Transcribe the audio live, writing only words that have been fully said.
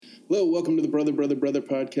Hello, welcome to the Brother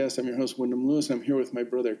podcast. I'm your host, Wyndham Lewis. I'm here with my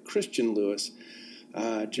brother, Christian Lewis.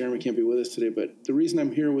 Jeremy can't be with us today, but the reason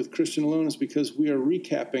I'm here with Christian alone is because we are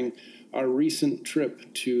recapping our recent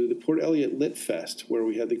trip to the Port Elliott Lit Fest, where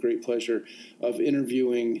we had the great pleasure of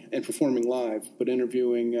interviewing and performing live, but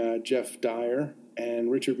interviewing Jeff Dyer and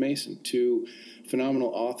Richard Mason, two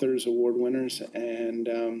phenomenal authors, award winners. And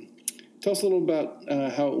tell us a little about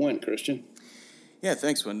how it went, Christian. Yeah,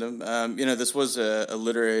 thanks, Wyndham. This was a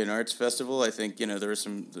literary and arts festival. I think, there was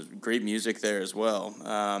some great music there as well.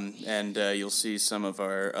 And you'll see some of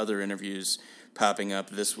our other interviews popping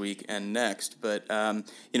up this week and next. But,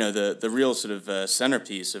 the real sort of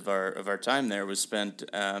centerpiece of our time there was spent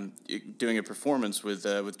doing a performance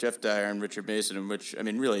with Jeff Dyer and Richard Mason, in which,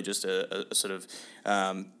 really just a sort of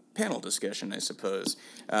panel discussion, I suppose,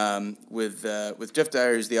 with Jeff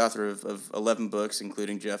Dyer, who's the author of 11 books,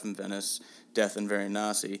 including Jeff and Venice, Death and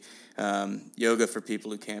Varanasi, Yoga for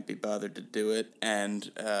People Who Can't Be Bothered to Do It,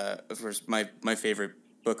 and of course my favorite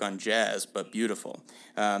book on jazz, But Beautiful,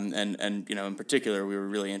 and in particular we were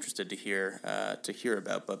really interested to hear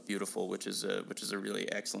about But Beautiful, which is a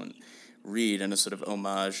really excellent read and a sort of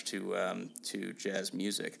homage to jazz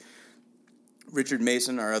music. Richard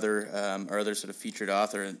Mason, our other sort of featured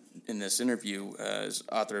author in this interview, is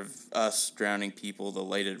author of Us, Drowning People, The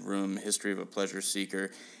Lighted Room, History of a Pleasure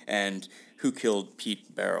Seeker, and Who Killed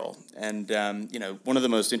Pete Barrel. And one of the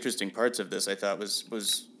most interesting parts of this, I thought,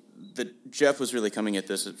 was that Jeff was really coming at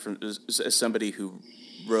this as somebody who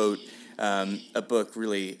wrote a book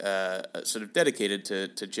really sort of dedicated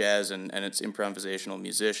to jazz and its improvisational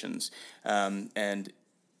musicians,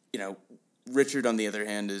 Richard, on the other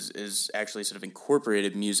hand, is actually sort of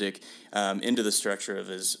incorporated music into the structure of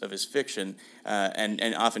his fiction,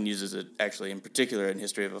 and often uses it, actually, in particular in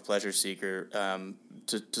History of a Pleasure Seeker,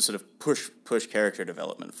 to sort of push character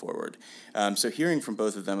development forward. So hearing from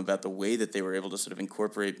both of them about the way that they were able to sort of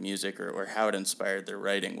incorporate music or how it inspired their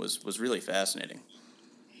writing was really fascinating.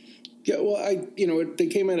 Yeah, well, they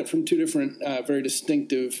came at it from two different, very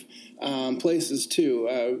distinctive places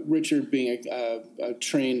too. Richard being a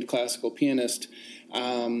trained classical pianist,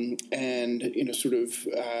 and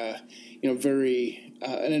very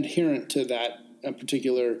an adherent to that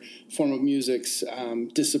particular form of music's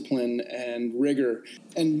discipline and rigor.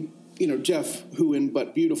 And Jeff, who in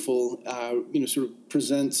But Beautiful, sort of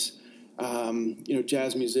presents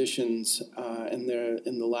jazz musicians in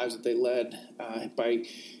the lives that they led by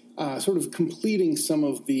sort of completing some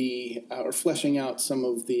of the, or fleshing out some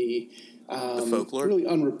of the folklore, really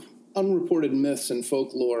unreported myths and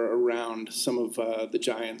folklore around some of the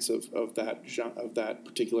giants of that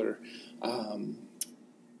particular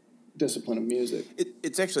discipline of music.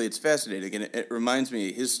 It's fascinating, and it reminds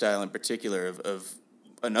me, his style in particular, of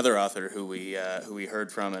another author who we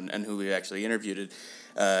heard from and who we actually interviewed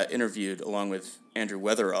along with Andrew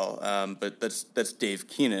Weatherall, but that's Dave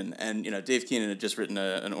Keenan, and Dave Keenan had just written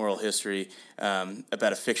an oral history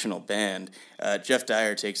about a fictional band. Jeff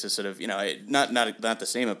Dyer takes a sort of not the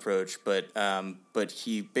same approach, but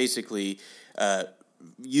he basically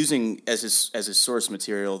using as his source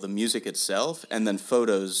material the music itself and then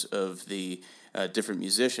photos of the different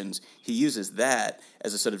musicians. He uses that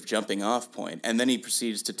as a sort of jumping off point, and then he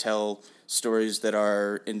proceeds to tell stories that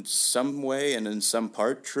are in some way and in some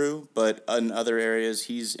part true, but in other areas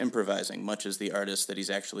he's improvising, much as the artists that he's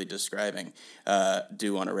actually describing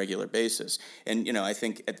do on a regular basis. And I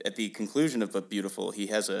think at the conclusion of But Beautiful, he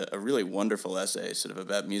has a really wonderful essay sort of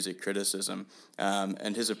about music criticism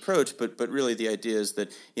and his approach, but really the idea is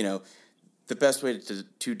that the best way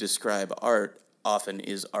to describe art often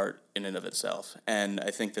is art in and of itself, and I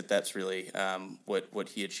think that's really what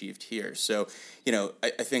he achieved here. So,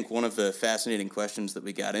 I think one of the fascinating questions that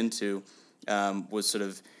we got into was sort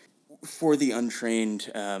of, for the untrained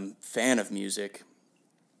fan of music,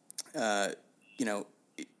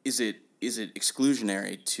 is it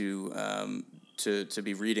exclusionary to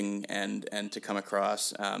be reading and to come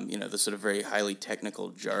across the sort of very highly technical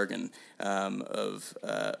jargon of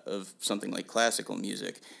something like classical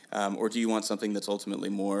music, or do you want something that's ultimately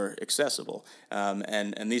more accessible?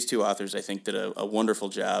 And these two authors, I think, did a wonderful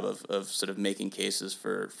job of sort of making cases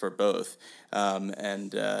for both,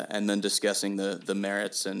 and then discussing the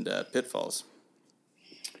merits and pitfalls.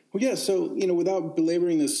 Well, yeah. So without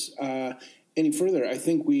belaboring this any further, I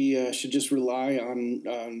think we should just rely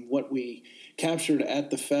on what we captured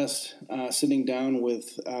at the fest, sitting down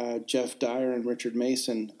with Jeff Dyer and Richard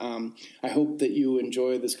Mason. I hope that you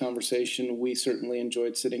enjoy this conversation. We certainly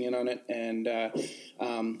enjoyed sitting in on it and,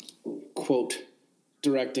 quote,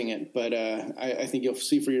 directing it. But I think you'll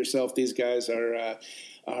see for yourself, these guys are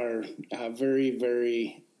very,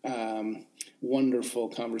 very wonderful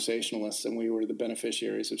conversationalists, and we were the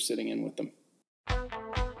beneficiaries of sitting in with them.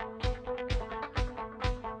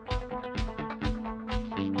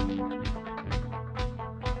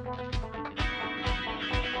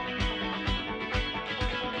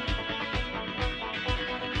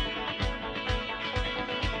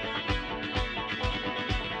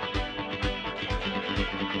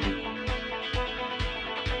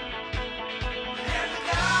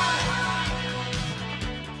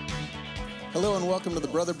 Hello and welcome to the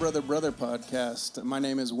Brother podcast. My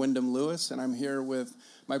name is Wyndham Lewis, and I'm here with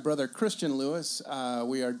my brother Christian Lewis.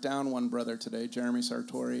 We are down one brother today. Jeremy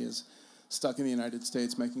Sartori is stuck in the United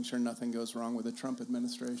States, making sure nothing goes wrong with the Trump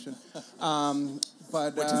administration.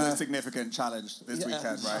 Which is a significant challenge this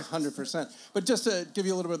weekend, right? 100%. But just to give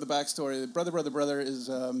you a little bit of the backstory, Brother is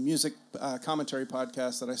a music commentary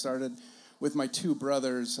podcast that I started with my two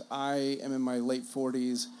brothers. I am in my late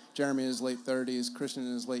 40s. Jeremy in his late 30s. Christian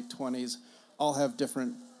in his late 20s. All have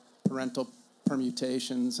different parental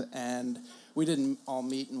permutations, and we didn't all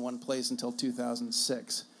meet in one place until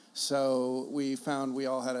 2006. So we found we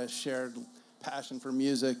all had a shared passion for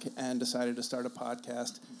music and decided to start a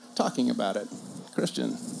podcast talking about it.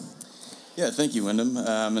 Christian. Yeah, thank you, Wyndham,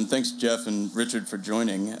 and thanks Jeff and Richard for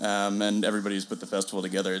joining, and everybody who's put the festival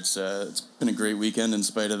together. It's been a great weekend in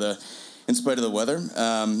spite of the weather.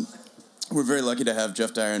 We're very lucky to have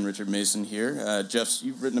Jeff Dyer and Richard Mason here.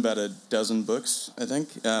 You've written about a dozen books, I think,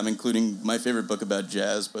 including my favorite book about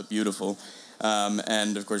jazz, but beautiful.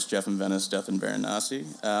 And, of course, Jeff and Venice, Death and Varanasi.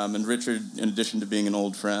 And Richard, in addition to being an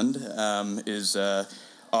old friend, is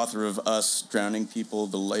author of Us, Drowning People,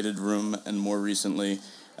 The Lighted Room, and more recently,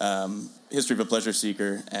 History of a Pleasure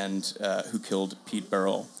Seeker, and Who Killed Pete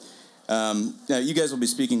Burrell. Now, you guys will be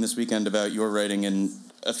speaking this weekend about your writing in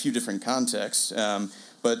a few different contexts.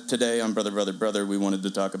 But today on Brother, we wanted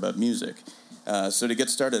to talk about music. So to get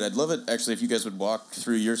started, I'd love it, actually, if you guys would walk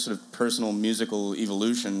through your sort of personal musical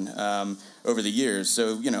evolution over the years.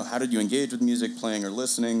 So, how did you engage with music, playing or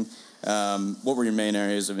listening? What were your main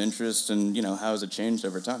areas of interest? And, how has it changed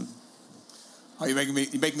over time? Oh, you're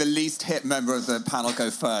making the least hip member of the panel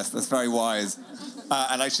go first. That's very wise.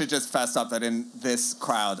 And I should just fess up that in this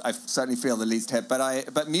crowd, I certainly feel the least hip.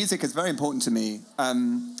 But music is very important to me.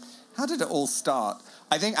 How did it all start?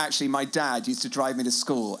 I think, actually, my dad used to drive me to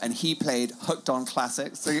school, and he played Hooked on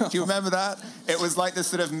Classics. So, do you remember that? It was like this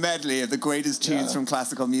sort of medley of the greatest tunes from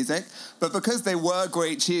classical music. But because they were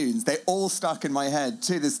great tunes, they all stuck in my head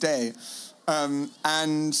to this day.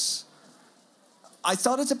 And I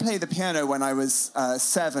started to play the piano when I was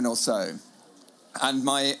 7 or so. And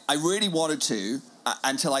I really wanted to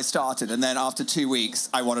until I started. And then after 2 weeks,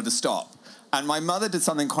 I wanted to stop. And my mother did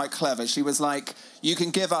something quite clever. She was like, you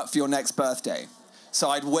can give up for your next birthday. So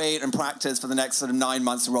I'd wait and practice for the next sort of 9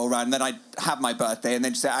 months to roll around, and then I'd have my birthday, and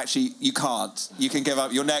then she'd say, actually, you can't. You can give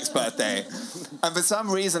up your next birthday. And for some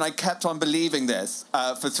reason, I kept on believing this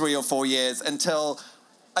for 3 or 4 years until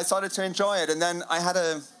I started to enjoy it. And then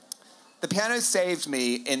the piano saved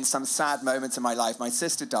me in some sad moments in my life. My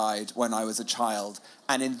sister died when I was a child,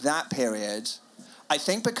 and in that period, I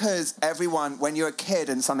think because everyone, when you're a kid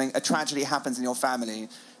and a tragedy happens in your family,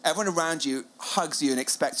 everyone around you hugs you and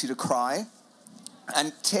expects you to cry.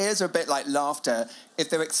 And tears are a bit like laughter. If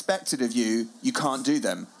they're expected of you, you can't do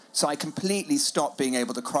them. So I completely stopped being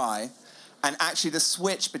able to cry. And actually the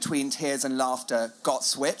switch between tears and laughter got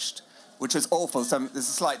switched, which was awful. So there's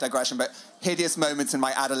a slight digression, but hideous moments in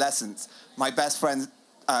my adolescence. My best friend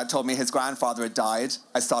told me his grandfather had died.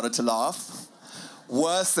 I started to laugh.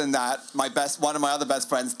 Worse than that, one of my other best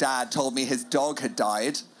friends' dad told me his dog had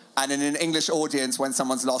died. And in an English audience, when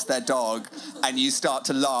someone's lost their dog and you start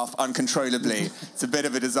to laugh uncontrollably, it's a bit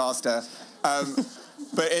of a disaster.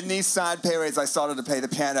 But in these sad periods, I started to play the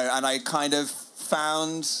piano, and I kind of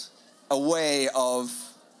found a way of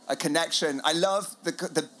a connection. I love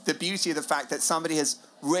the beauty of the fact that somebody has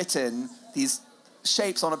written these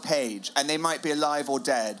shapes on a page, and they might be alive or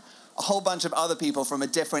dead. A whole bunch of other people from a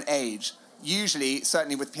different age, usually,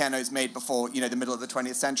 certainly with pianos made before, the middle of the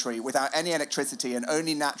 20th century, without any electricity and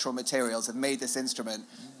only natural materials, have made this instrument.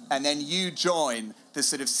 And then you join this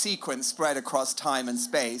sort of sequence spread across time and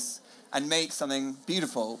space and make something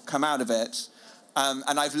beautiful come out of it.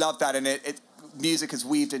 And I've loved that, and music has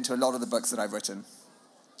weaved into a lot of the books that I've written.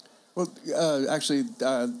 Well, actually,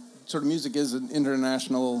 sort of music is an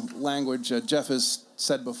international language. Jeff has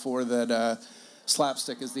said before that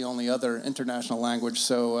slapstick is the only other international language,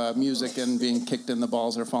 so music and being kicked in the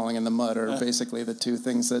balls or falling in the mud are basically the two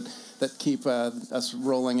things that keep us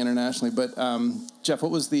rolling internationally. But Jeff,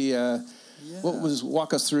 what was the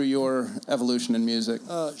Walk us through your evolution in music.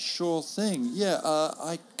 Sure thing. Yeah,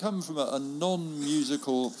 I come from a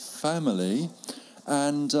non-musical family,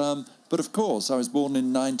 and but of course I was born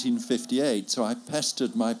in 1958, so I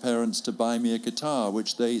pestered my parents to buy me a guitar,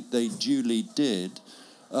 which they duly did.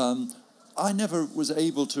 I never was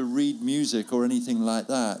able to read music or anything like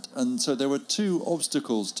that, and so there were two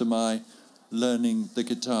obstacles to my learning the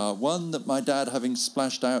guitar. One, that my dad, having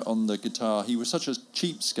splashed out on the guitar, he was such a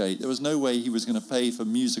cheapskate, there was no way he was going to pay for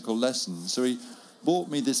musical lessons. So he bought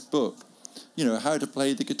me this book, how to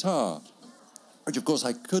play the guitar, which of course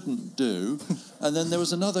I couldn't do. And then there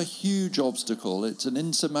was another huge obstacle. It's an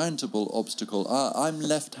insurmountable obstacle. I'm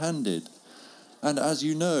left-handed. And as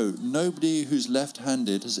you know, nobody who's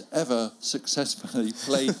left-handed has ever successfully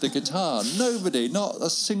played the guitar. Nobody, not a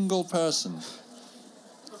single person.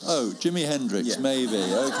 Oh, Jimi Hendrix, maybe.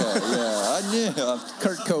 Okay, yeah, I knew.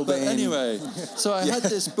 Kurt Cobain. But anyway, so I had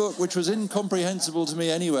this book which was incomprehensible to me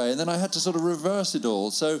anyway, and then I had to sort of reverse it all.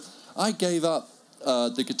 So I gave up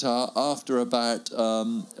the guitar after about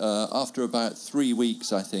 3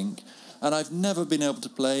 weeks, I think, and I've never been able to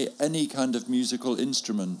play any kind of musical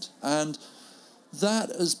instrument. And that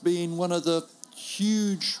has been one of the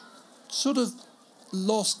huge sort of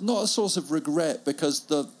lost, not a source of regret,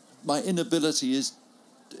 because my inability is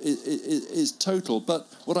total, but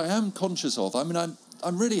what I am conscious of, I mean,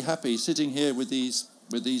 I'm really happy sitting here with these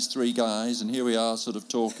three guys, and here we are sort of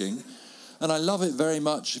talking, and I love it very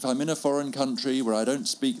much if I'm in a foreign country where I don't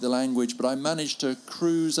speak the language, but I manage to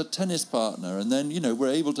cruise a tennis partner, and then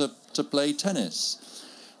we're able to play tennis.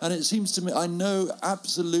 And it seems to me, I know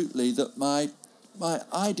absolutely that my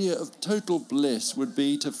idea of total bliss would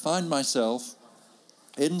be to find myself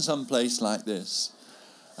in some place like this,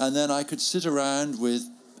 and then I could sit around with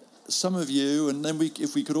some of you, and then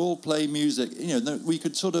if we could all play music, we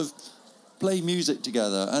could sort of play music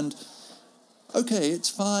together. And okay, it's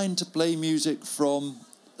fine to play music from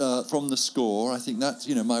the score. I think that's,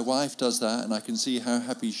 my wife does that, and I can see how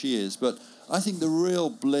happy she is. But I think the real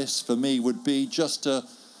bliss for me would be just to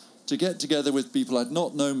get together with people I'd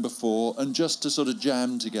not known before, and just to sort of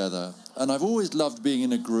jam together. And I've always loved being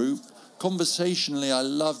in a group. Conversationally, I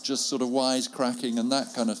love just sort of wisecracking and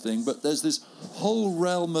that kind of thing. But there's this whole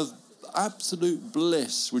realm of absolute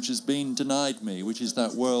bliss which has been denied me, which is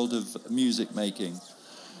that world of music making.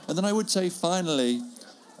 And then I would say, finally,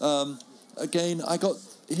 again, I got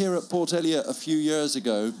here at Port Eliot a few years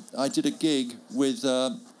ago. I did a gig with,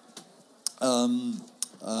 oh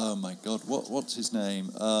my God, what's his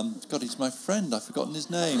name? God, he's my friend. I've forgotten his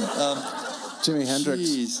name. Jimi Hendrix.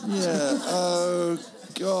 Geez, yeah. Oh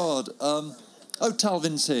God.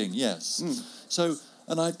 Talvin Singh. Yes. So,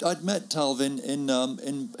 and I'd met Talvin in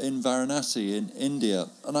Varanasi in India,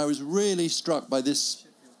 and I was really struck by this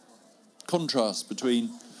contrast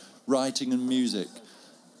between writing and music.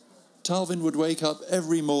 Talvin would wake up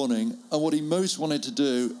every morning, and what he most wanted to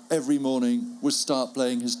do every morning was start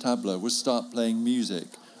playing his tabla, was start playing music.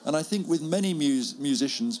 And I think with many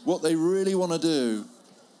musicians, what they really want to do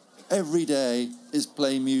every day is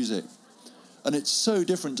play music. And it's so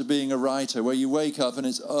different to being a writer, where you wake up and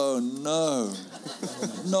it's, oh no,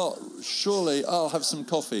 not surely I'll have some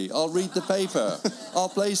coffee, I'll read the paper, I'll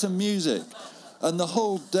play some music. And the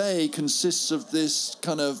whole day consists of this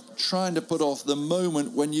kind of trying to put off the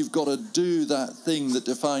moment when you've got to do that thing that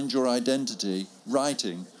defines your identity,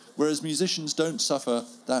 writing. Whereas musicians don't suffer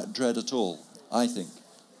that dread at all, I think.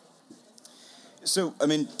 So, I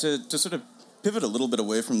mean, to sort of pivot a little bit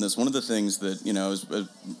away from this, one of the things that, I was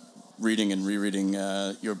reading and rereading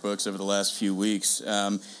your books over the last few weeks,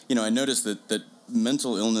 I noticed that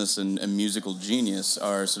mental illness and musical genius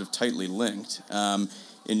are sort of tightly linked.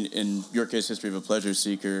 In your case, History of a Pleasure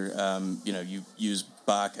Seeker, you use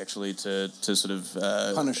Bach actually to sort of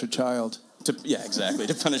punish a child. To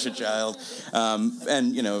punish a child,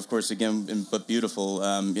 and of course, again, but beautiful.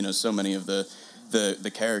 So many of the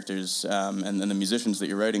characters and the musicians that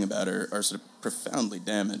you're writing about are sort of profoundly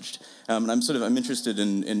damaged. And I'm interested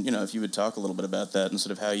in if you would talk a little bit about that and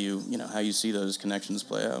sort of how you see those connections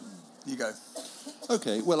play out. You go.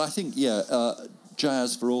 Okay. Well, I think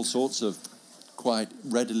jazz, for all sorts of quite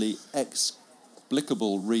readily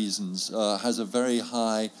explicable reasons, has a very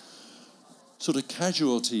high sort of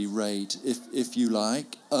casualty rate, if you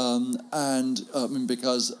like,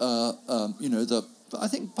 because I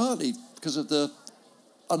think partly because of the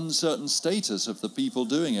uncertain status of the people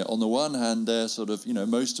doing it. On the one hand, they're sort of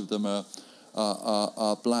most of them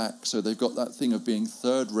are black, so they've got that thing of being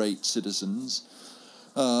third-rate citizens.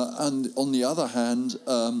 And on the other hand,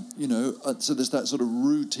 so there's that sort of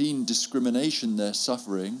routine discrimination they're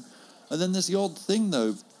suffering. And then there's the odd thing,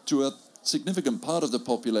 though, to significant part of the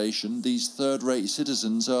population, these third-rate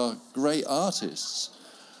citizens, are great artists.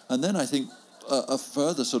 And then I think a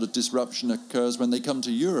further sort of disruption occurs when they come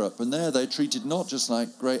to Europe, and there they're treated not just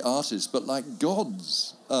like great artists, but like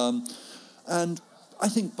gods. And I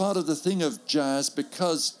think part of the thing of jazz,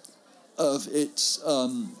 because of its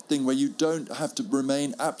thing where you don't have to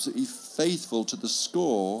remain absolutely faithful to the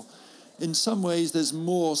score, in some ways there's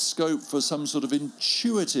more scope for some sort of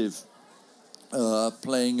intuitive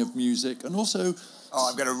playing of music, and also... Oh,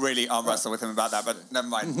 I'm going to really arm wrestle with him about that, but never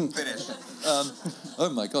mind. Finish. Oh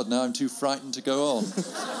my God, now I'm too frightened to go on.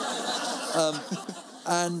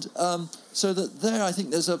 So that there, I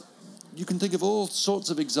think you can think of all sorts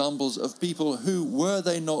of examples of people who, were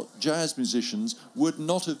they not jazz musicians, would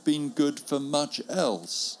not have been good for much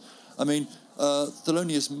else. I mean,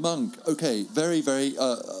 Thelonious Monk, okay, very, very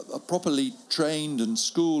properly trained and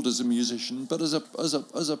schooled as a musician, but as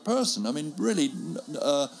a person, I mean, really,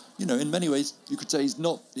 in many ways, you could say he's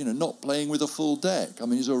not playing with a full deck. I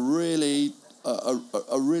mean, he's a really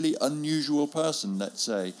unusual person, let's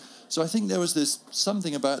say. So I think there was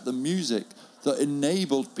something about the music that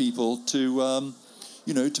enabled people to,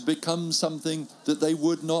 to become something that they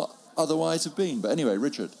would not otherwise have been. But anyway,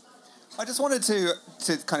 Richard. I just wanted to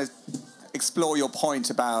kind of explore your point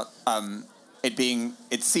about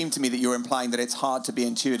it seemed to me that you were implying that it's hard to be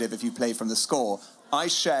intuitive if you play from the score. I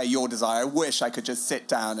share your desire. I wish I could just sit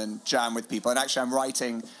down and jam with people. And actually, I'm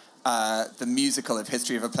writing the musical of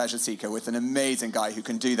History of a Pleasure Seeker with an amazing guy who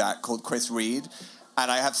can do that called Chris Reed. And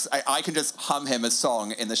I can just hum him a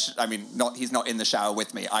song in the... he's not in the shower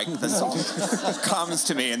with me. The song comes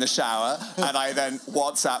to me in the shower, and I then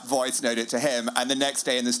WhatsApp voice note it to him, and the next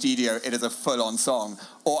day in the studio, it is a full-on song.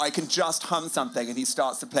 Or I can just hum something, and he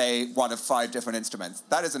starts to play one of 5 different instruments.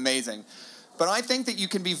 That is amazing. But I think that you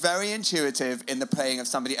can be very intuitive in the playing of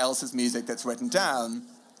somebody else's music that's written down.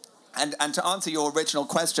 And to answer your original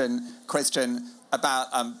question, Christian,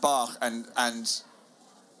 about Bach and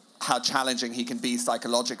how challenging he can be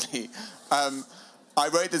psychologically. I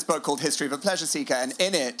wrote this book called History of a Pleasure Seeker, and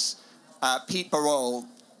in it, Pete Barol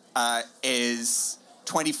is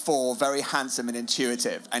 24, very handsome and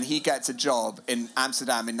intuitive, and he gets a job in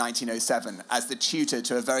Amsterdam in 1907 as the tutor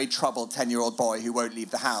to a very troubled 10-year-old boy who won't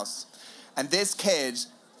leave the house. And this kid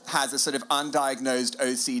has a sort of undiagnosed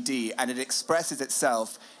OCD, and it expresses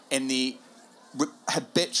itself in the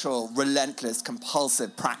habitual, relentless,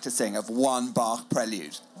 compulsive practicing of one Bach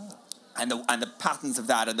prelude. And the patterns of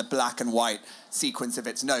that and the black and white sequence of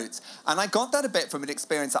its notes. And I got that a bit from an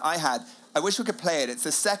experience that I had. I wish we could play it. It's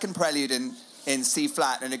the second prelude in C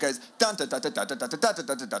flat, and it goes dun dun dun dun dun dun dun dun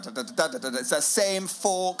dun dun dun dun. It's the same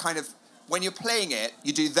 4 kind of... When you're playing it,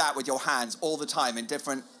 you do that with your hands all the time in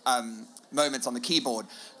different moments on the keyboard.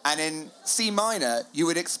 And in C minor, you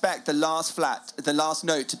would expect the last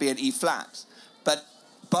note to be an E flat. But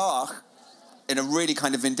Bach, in a really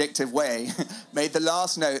kind of vindictive way, made the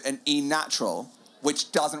last note an E natural,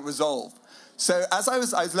 which doesn't resolve. So as I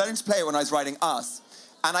was learning to play it when I was writing Us,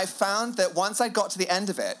 and I found that once I got to the end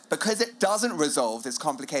of it, because it doesn't resolve this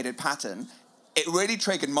complicated pattern, it really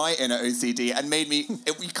triggered my inner OCD and made me,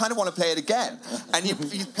 you kind of want to play it again. And you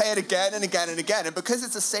play it again and again and again. And because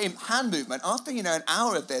it's the same hand movement, after, an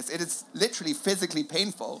hour of this, it is literally physically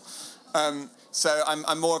painful. So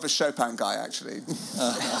I'm more of a Chopin guy, actually.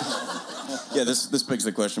 Yeah, this begs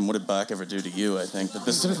the question, what did Bach ever do to you, I think?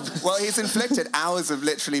 Well, he's inflicted hours of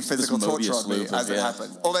literally physical torture on me as it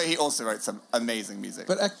happened. Although he also wrote some amazing music.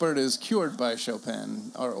 But Eckbert is cured by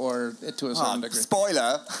Chopin, or to a certain degree.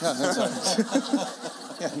 Spoiler!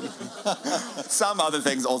 Yeah, Some other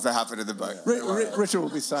things also happen in the book. Richard will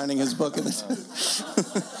be signing his book.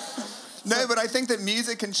 No, but I think that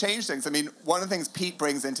music can change things. I mean, one of the things Pete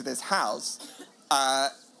brings into this house...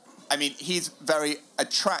 he's very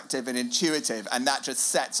attractive and intuitive, and that just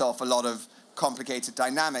sets off a lot of complicated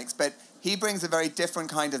dynamics. But he brings a very different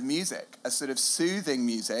kind of music, a sort of soothing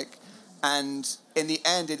music. And in the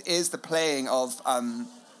end, it is the playing of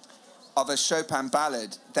a Chopin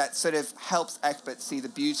ballad that sort of helps Eckbert see the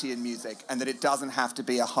beauty in music and that it doesn't have to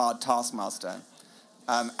be a hard taskmaster.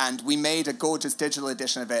 And we made a gorgeous digital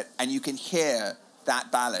edition of it, and you can hear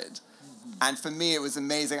that ballad. And for me, it was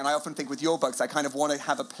amazing. And I often think with your books, I kind of want to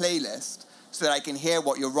have a playlist so that I can hear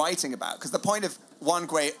what you're writing about. Because the point of one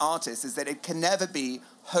great artist is that it can never be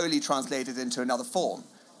wholly translated into another form.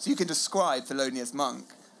 So you can describe Thelonious Monk,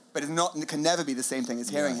 but it can never be the same thing as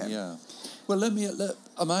hearing him. Yeah. Well,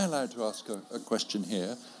 am I allowed to ask a question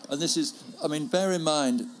here? And this is, bear in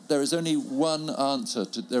mind, there is only one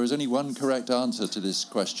correct answer to this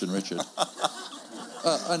question, Richard.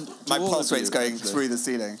 And my pulse rate's going through the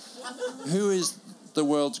ceiling. Who is the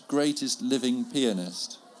world's greatest living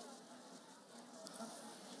pianist?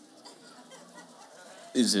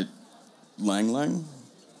 Is it Lang Lang?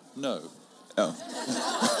 No. Oh.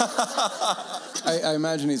 I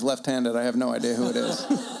imagine he's left-handed. I have no idea who it is.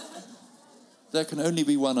 There can only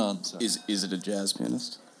be one answer. Is it a jazz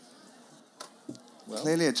pianist? Well,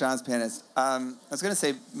 clearly a jazz pianist. I was going to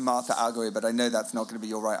say Martha Argerich, but I know that's not going to be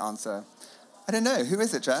your right answer. I don't know. Who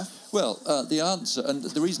is it, Jeff? Well, the answer, and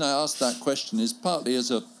the reason I asked that question is partly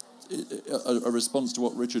as a response to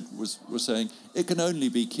what Richard was saying. It can only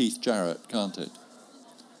be Keith Jarrett, can't it?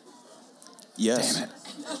 Yes. Damn it.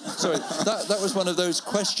 Sorry, that was one of those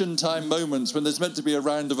question time moments when there's meant to be a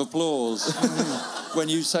round of applause. When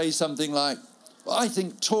you say something like, I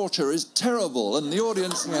think torture is terrible, and the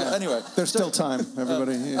audience... Yeah. Anyway. There's still time,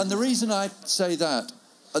 everybody. And the reason I say that,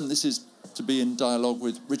 and this is to be in dialogue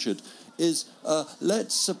with Richard, is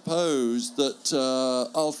let's suppose that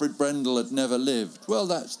Alfred Brendel had never lived. Well,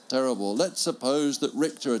 that's terrible. Let's suppose that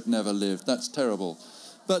Richter had never lived. That's terrible.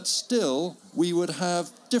 But still, we would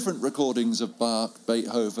have different recordings of Bach,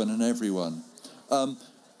 Beethoven, and everyone.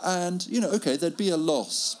 And, okay, there'd be a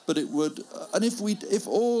loss, but it would... and if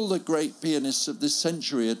all the great pianists of this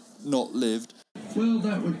century had not lived... Well,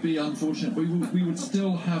 that would be unfortunate. We would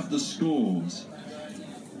still have the scores.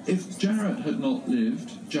 If Jarrett had not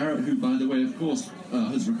lived, Jarrett, who, by the way, of course,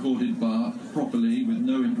 has recorded Bach properly with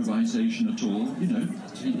no improvisation at all,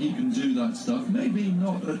 he can do that stuff. Maybe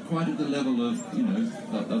not quite at the level of,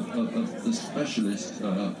 of the specialist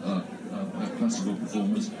classical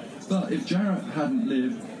performers. But if Jarrett hadn't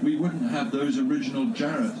lived, we wouldn't have those original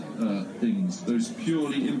Jarrett things, those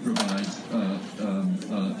purely improvised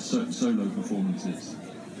solo performances.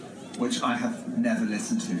 Which I have never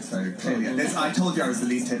listened to, so clearly... I told you I was the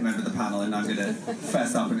least hit member of the panel, and I'm going to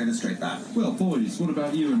fess up and illustrate that. Well, boys, what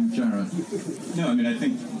about you and Jarrett? No, I mean, I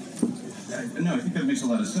think that makes a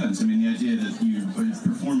lot of sense. I mean, the idea that you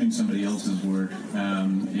performing somebody else's work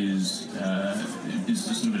is just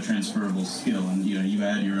sort of a transferable skill, and you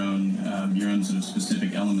add your own sort of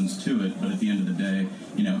specific elements to it. But at the end of the day,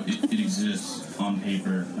 it exists on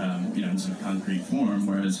paper, in sort of concrete form.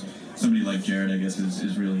 Whereas somebody like Jarrett, I guess,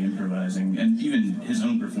 is really improvising, and even his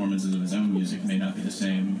own performances of his own music may not be the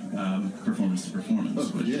same performance to performance.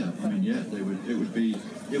 Oh, but yeah, I mean, yeah, it would be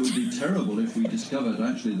terrible if we discovered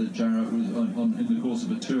actually that Jarrett was in the course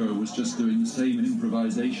of a tour was just doing the same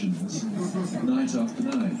improvisations night after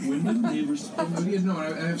night. Wouldn't he respond? No,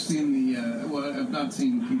 I have seen I've not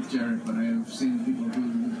seen Keith Jarrett, but I have seen people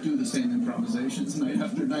who do the same improvisations night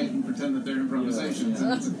after night and pretend that they're improvisations.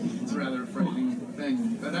 Yeah. And it's a rather frightening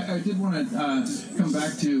thing. But I did want to come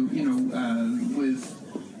back to, with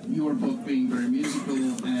your book being very musical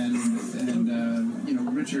and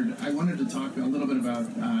Richard, I wanted to talk a little bit about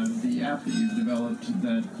the app that you've developed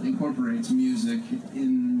that incorporates music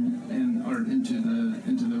into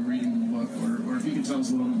the reading of the book, or if you could tell us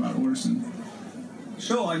a little bit about Orson.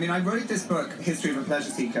 Sure. I mean, I wrote this book, History of a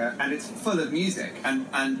Pleasure Seeker, and it's full of music.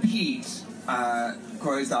 And Pete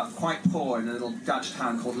grows up quite poor in a little Dutch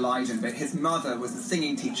town called Leiden, but his mother was a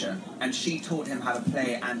singing teacher, and she taught him how to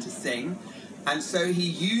play and to sing. And so he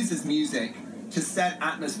uses music to set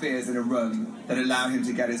atmospheres in a room that allow him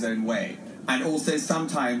to get his own way. And also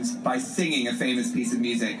sometimes by singing a famous piece of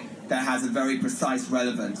music that has a very precise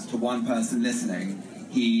relevance to one person listening,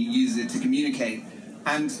 he uses it to communicate.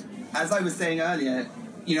 And as I was saying earlier,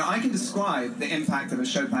 I can describe the impact of a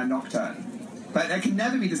Chopin nocturne, but it can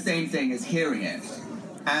never be the same thing as hearing it.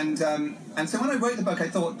 And so when I wrote the book, I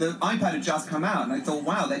thought the iPad had just come out, and I thought,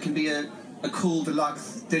 wow, there can be a cool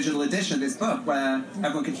deluxe digital edition of this book where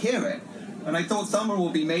everyone could hear it. And I thought someone will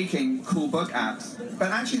be making cool book apps, but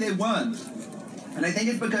actually they weren't. And I think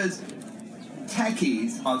it's because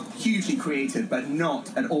techies are hugely creative, but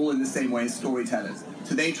not at all in the same way as storytellers.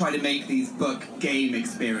 So they try to make these book game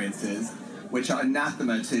experiences, which are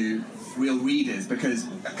anathema to real readers, because,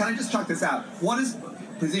 can I just chuck this out?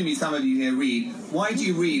 Presumably some of you here read, why do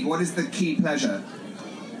you read? What is the key pleasure?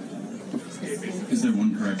 Is there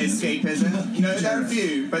one correct answer? Escapism? No, there are a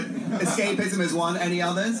few, but escapism is one. Any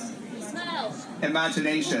others?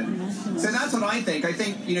 Imagination. So that's what I think. I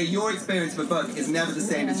think, your experience of a book is never the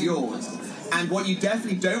same as yours. And what you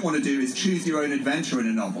definitely don't want to do is choose your own adventure in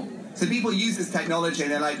a novel. So people use this technology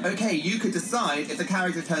and they're like, okay, you could decide if the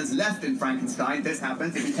character turns left in Frankenstein, this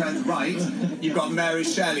happens. If he turns right, you've got Mary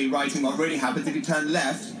Shelley writing what really happens. If you turn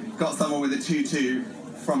left, got someone with a tutu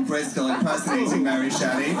from Bristol impersonating Mary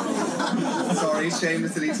Shelley. Sorry,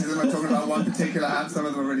 shameless elitism. I'm talking about one particular app. Some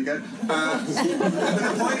of them are really good. But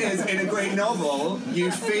the point is, in a great novel,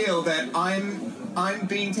 you feel that I'm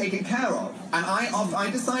being taken care of. And I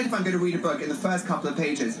decide if I'm going to read a book in the first couple of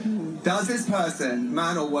pages. Does this person,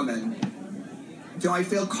 man or woman, do I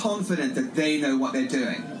feel confident that they know what they're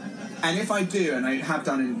doing? And if I do, and I have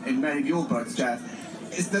done in many of your books, Jeff,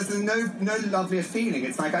 there's no lovelier feeling.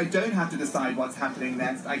 It's like I don't have to decide what's happening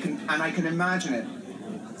next. I can imagine it.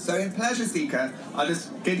 So in Pleasure Seeker, I'll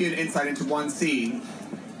just give you an insight into one scene.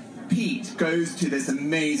 Pete goes to this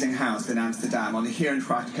amazing house in Amsterdam on the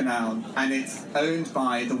Herengracht Canal, and it's owned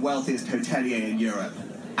by the wealthiest hotelier in Europe.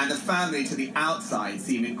 And the family to the outside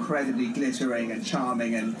seem incredibly glittering and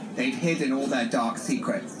charming, and they've hidden all their dark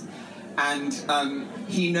secrets. And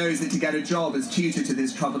he knows that to get a job as tutor to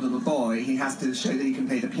this troubled little boy, he has to show that he can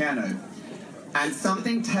play the piano. And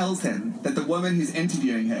something tells him that the woman who's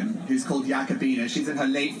interviewing him, who's called Jacobina, she's in her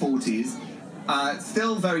late 40s,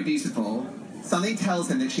 still very beautiful, something tells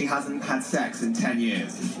him that she hasn't had sex in 10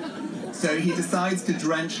 years. So he decides to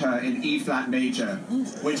drench her in E-flat major,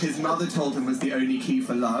 which his mother told him was the only key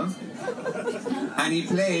for love. And he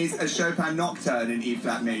plays a Chopin nocturne in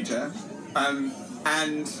E-flat major.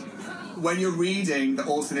 And when you're reading the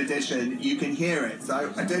Orson edition, you can hear it.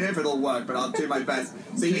 So I don't know if it'll work, but I'll do my best.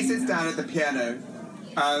 So he sits down at the piano,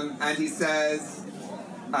 and he says,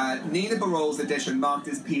 Nina Barol's edition marked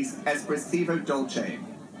his piece Espressivo Dolce,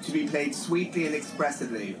 to be played sweetly and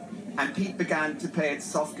expressively, and Pete began to play it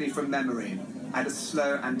softly from memory, at a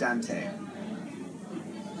slow andante.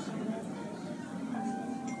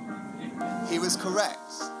 He was correct.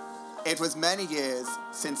 It was many years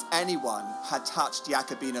since anyone had touched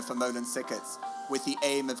Jacobina for Molen-Sickets with the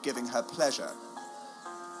aim of giving her pleasure.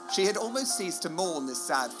 She had almost ceased to mourn this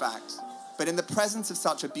sad fact, but in the presence of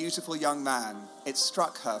such a beautiful young man, it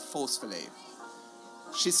struck her forcefully.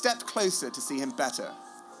 She stepped closer to see him better.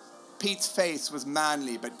 Pete's face was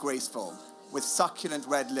manly but graceful, with succulent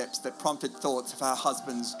red lips that prompted thoughts of her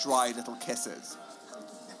husband's dry little kisses.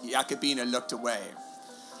 Jacobina looked away.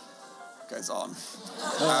 Goes on.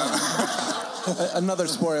 Another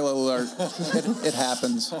spoiler alert. It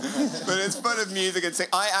happens. But it's full of music and singing.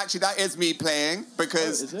 That is me playing,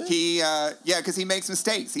 because because he makes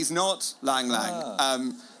mistakes. He's not Lang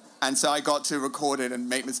Lang. And so I got to record it and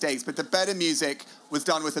make mistakes. But the better music was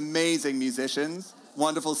done with amazing musicians,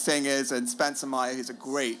 wonderful singers, and Spencer Meyer, who's a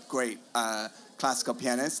great classical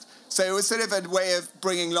pianist. So it was sort of a way of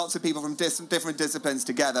bringing lots of people from different disciplines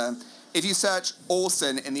together. If you search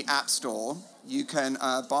Orson in the App Store, you can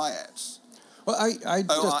buy it. Well,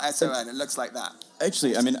 ORSON, it looks like that.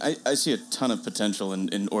 Actually, I mean, I see a ton of potential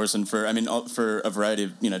in Orson for a variety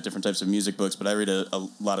of different types of music books. But I read a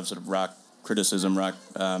lot of sort of rock criticism, rock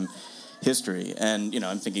history, and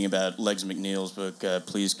I'm thinking about Legs McNeil's book,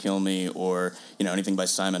 Please Kill Me, or anything by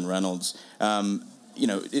Simon Reynolds.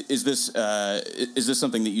 Is this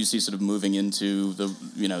something that you see sort of moving into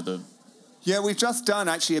the Yeah, we've just done,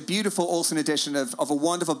 actually, a beautiful Orson edition of a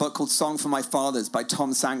wonderful book called Song for My Fathers by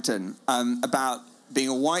Tom Sankton, about being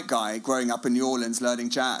a white guy growing up in New Orleans learning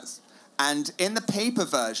jazz. And in the paper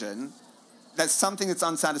version, there's something that's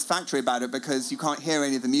unsatisfactory about it because you can't hear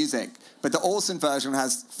any of the music. But the Orson version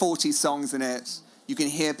has 40 songs in it. You can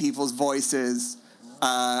hear people's voices.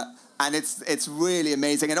 And it's really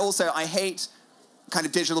amazing. And also, I hate kind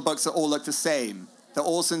of digital books that all look the same. The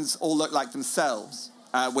Orsons all look like themselves.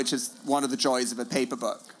 Which is one of the joys of a paper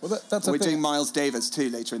book. Well, that's We're doing Miles Davis, too,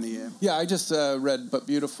 later in the year. Yeah, I just read But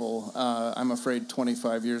Beautiful, I'm afraid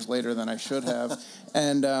 25 years later than I should have.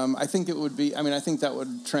 And I think it would be, I think that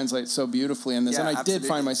would translate so beautifully in this. Yeah, and I absolutely. did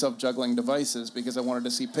find myself juggling devices because I wanted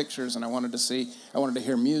to see pictures and I wanted to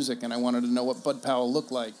hear music and I wanted to know what Bud Powell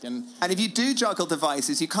looked like. And if you do juggle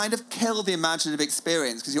devices, you kind of kill the imaginative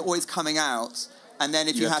experience because you're always coming out. And then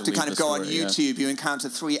if you have to kind of go on YouTube, you encounter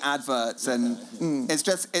 3 adverts, and it's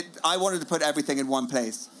just I wanted to put everything in one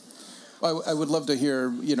place. Well, I would love to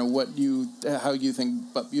hear, how you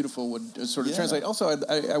think "But Beautiful" would sort of translate. Also,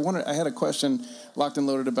 I had a question locked and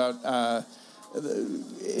loaded about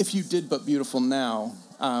if you did "But Beautiful" now,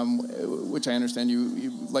 which I understand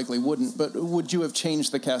you likely wouldn't, but would you have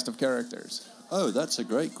changed the cast of characters? Oh, that's a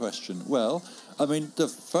great question. Well, the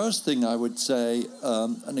first thing I would say,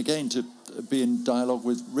 and again to be in dialogue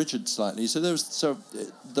with Richard slightly.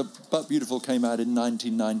 The But Beautiful came out in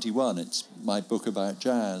 1991. It's my book about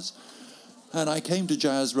jazz, and I came to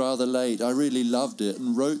jazz rather late. I really loved it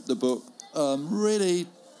and wrote the book really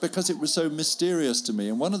because it was so mysterious to me.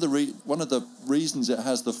 And one of the reasons it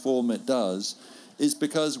has the form it does is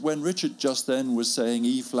because when Richard just then was saying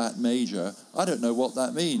E-flat major, I don't know what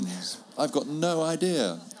that means. I've got no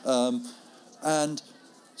idea. And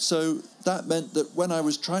so that meant that when I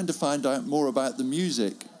was trying to find out more about the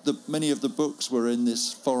music, many of the books were in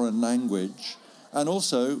this foreign language. And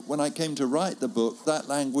also, when I came to write the book, that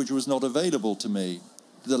language was not available to me.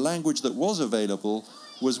 The language that was available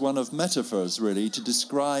was one of metaphors, really, to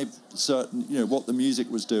describe certain, what the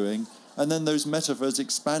music was doing And then those metaphors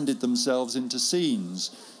expanded themselves into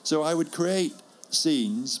scenes. So I would create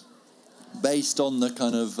scenes based on the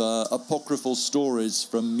kind of apocryphal stories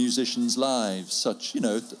from musicians' lives. Such,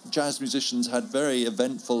 jazz musicians had very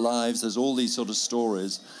eventful lives. There's all these sort of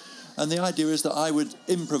stories. And the idea is that I would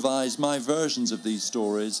improvise my versions of these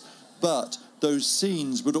stories, but those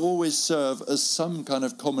scenes would always serve as some kind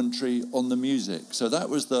of commentary on the music. So that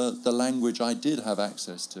was the language I did have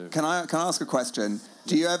access to. Can I ask a question?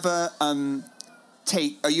 Do you ever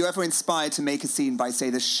are you ever inspired to make a scene by, say,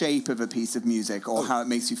 the shape of a piece of music or how it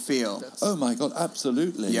makes you feel? Oh my God,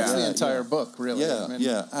 absolutely. Yeah. It's the entire book, really.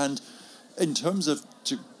 Yeah. And in terms of,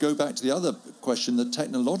 to go back to the other question, the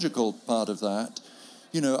technological part of that,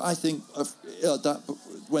 I think that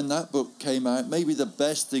when that book came out, maybe the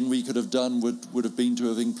best thing we could have done would have been to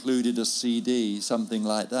have included a CD, something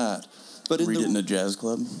like that. But read it in a jazz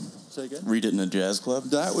club. Say again? Read it in a jazz club.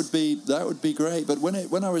 That would be great. But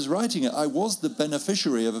when I was writing it, I was the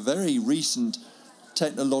beneficiary of a very recent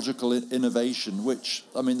technological innovation. Which,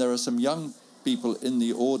 there are some young people in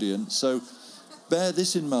the audience, so bear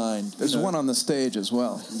this in mind. There's one on the stage as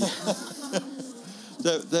well.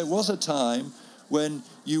 There was a time when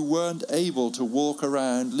you weren't able to walk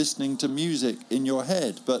around listening to music in your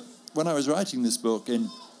head. But when I was writing this book in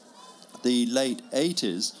the late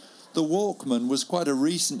 80s, the Walkman was quite a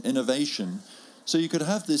recent innovation. So you could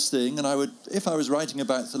have this thing, and if I was writing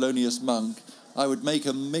about Thelonious Monk, I would make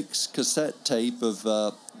a mixed cassette tape of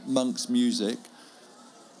Monk's music,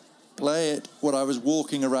 play it when I was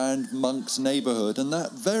walking around Monk's neighborhood, and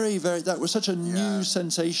that that was such a new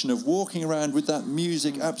sensation of walking around with that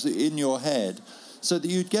music absolutely in your head, so that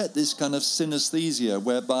you'd get this kind of synesthesia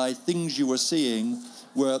whereby things you were seeing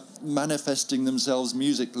were manifesting themselves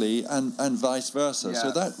musically and vice versa. Yeah.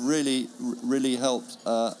 So that really helped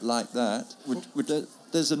like that.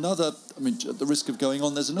 There's another, at the risk of going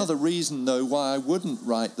on, there's another reason, though, why I wouldn't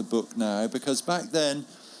write the book now, because back then,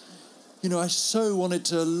 I so wanted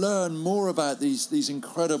to learn more about these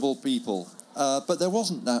incredible people, but there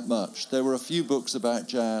wasn't that much. There were a few books about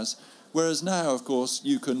jazz, whereas now, of course,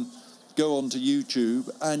 you can go onto YouTube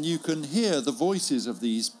and you can hear the voices of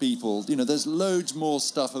these people. There's loads more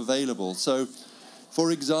stuff available. So,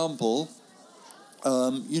 for example,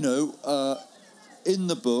 in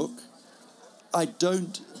the book,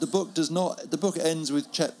 the book ends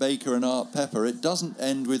with Chet Baker and Art Pepper. It doesn't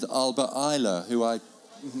end with Albert Ayler, who I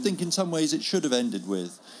think in some ways it should have ended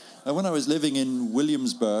with. And when I was living in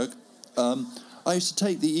Williamsburg, I used to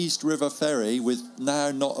take the East River Ferry with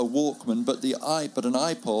now not a Walkman, but an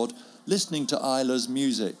iPod, listening to Ayler's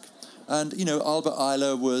music. And, Albert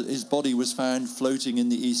Ayler, his body was found floating in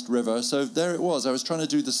the East River. So there it was. I was trying to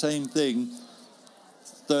do the same thing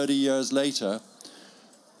 30 years later,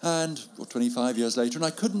 or 25 years later, and I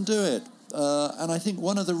couldn't do it. And I think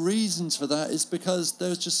one of the reasons for that is because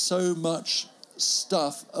there's just so much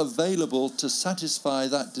stuff available to satisfy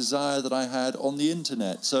that desire that I had on the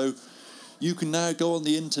internet. So you can now go on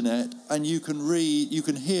the internet and you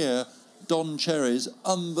can hear Don Cherry's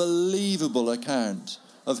unbelievable account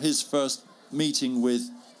of his first meeting with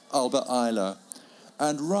Albert Ayler.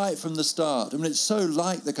 And right from the start, it's so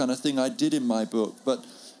like the kind of thing I did in my book, but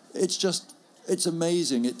it's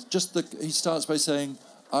amazing. He starts by saying,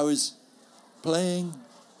 I was playing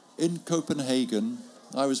in Copenhagen.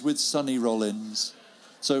 I was with Sonny Rollins.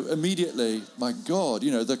 So immediately, my God,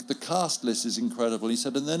 the cast list is incredible. He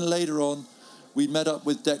said, and then later on, we met up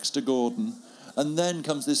with Dexter Gordon. And then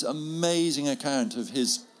comes this amazing account of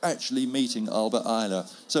his actually meeting Albert Ayler.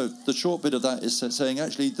 So the short bit of that is saying,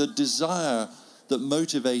 actually, the desire that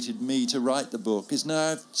motivated me to write the book is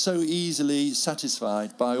now so easily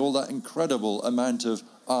satisfied by all that incredible amount of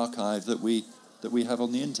archive that we have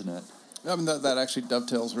on the internet. That actually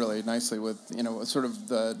dovetails really nicely with, sort of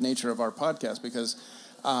the nature of our podcast, because,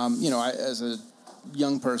 I, as a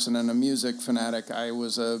young person and a music fanatic, I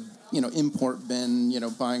was a import bin,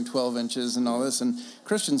 buying 12 inches and all this. And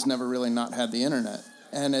Christian's never really not had the internet.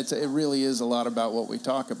 And it really is a lot about what we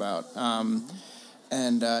talk about.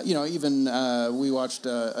 Even we watched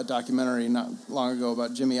a documentary not long ago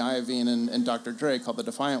about Jimmy Iovine and Dr. Dre called The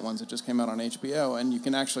Defiant Ones. It just came out on HBO. And you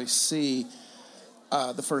can actually see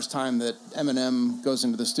the first time that Eminem goes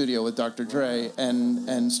into the studio with Dr. Dre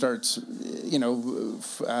and starts, sort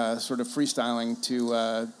of freestyling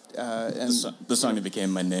to... the song that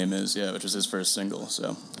became My Name Is, which was his first single.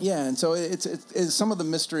 So yeah, and so it's some of the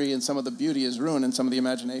mystery and some of the beauty is ruined and some of the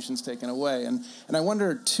imagination's taken away. And I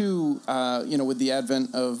wonder too, with the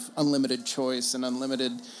advent of unlimited choice and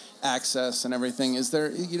unlimited access and everything, is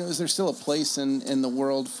there still a place in the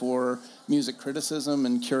world for music criticism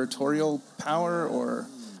and curatorial power, or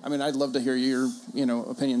I mean, I'd love to hear your,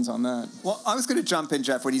 opinions on that. Well, I was going to jump in,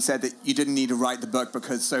 Jeff, when you said that you didn't need to write the book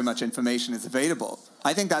because so much information is available.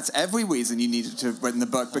 I think that's every reason you needed to have written the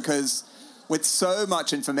book, because with so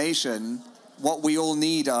much information, what we all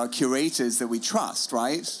need are curators that we trust,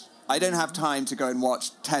 right? I don't have time to go and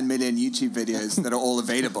watch 10 million YouTube videos that are all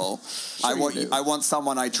available. I want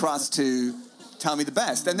someone I trust to tell me the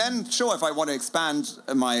best. And then, sure, if I want to expand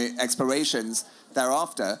my explorations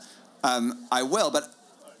thereafter, I will. But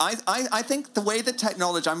I think the way that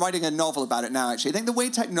technology, I'm writing a novel about it now, actually. I think the way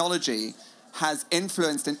technology has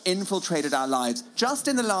influenced and infiltrated our lives just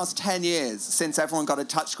in the last 10 years since everyone got a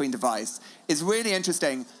touchscreen device is really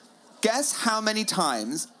interesting. Guess how many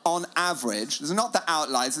times, on average, there's not the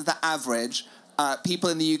outliers, there's the average, people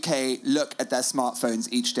in the UK look at their smartphones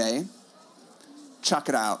each day? Chuck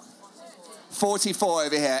it out. 44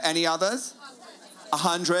 over here. Any others?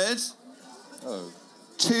 100? Oh.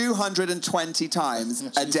 220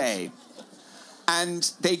 times a day.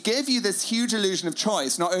 And they give you this huge illusion of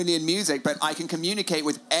choice, not only in music, but I can communicate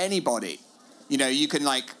with anybody. You can,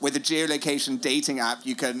 with a geolocation dating app,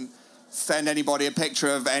 you can send anybody a picture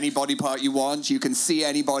of any body part you want. You can see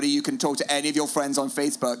anybody. You can talk to any of your friends on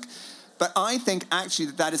Facebook. But I think actually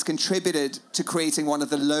that has contributed to creating one of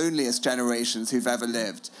the loneliest generations who've ever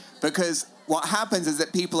lived. Because what happens is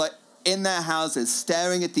that people are in their houses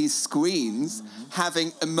staring at these screens,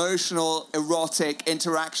 having emotional, erotic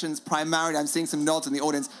interactions primarily. I'm seeing some nods in the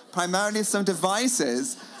audience. Primarily some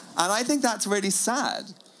devices. And I think that's really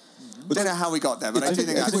sad. I don't know how we got there, but I do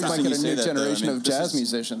think that's we might get a new generation of jazz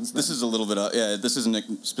musicians. musicians. This is a little bit, this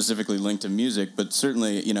isn't specifically linked to music, but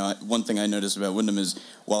certainly, one thing I noticed about Wyndham is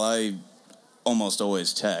while I almost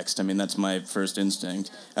always text, that's my first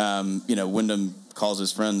instinct, Wyndham calls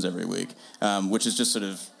his friends every week, which is just sort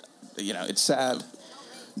of, it's sad.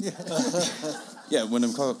 Yeah,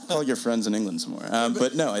 Wyndham, call your friends in England some more.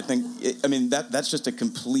 But no, I think, that's just a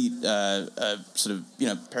complete sort of,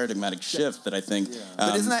 paradigmatic shift that I think...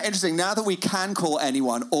 but isn't that interesting? Now that we can call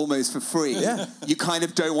anyone almost for free, you kind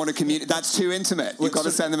of don't want to communicate. That's too intimate. You've got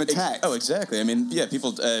to send them a text. Oh, exactly.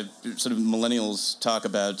 People, sort of millennials talk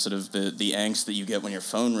about sort of the angst that you get when your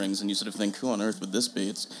phone rings and you sort of think, who on earth would this be?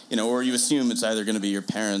 It's, or you assume it's either going to be your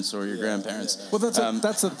parents or your grandparents. Well,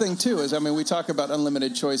 that's the thing, too, is, we talk about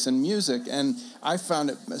unlimited choice in music, and I found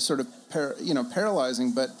it sort of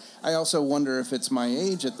paralyzing, but I also wonder if it's my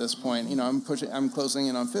age at this point. I'm closing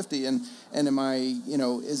in on 50, and am I,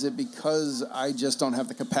 is it because I just don't have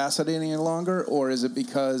the capacity any longer, or is it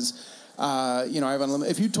because I have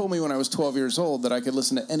unlimited? If you told me when I was 12 years old that I could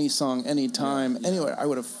listen to any song anytime, anywhere, I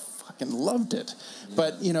would have fucking loved it.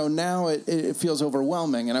 But now it feels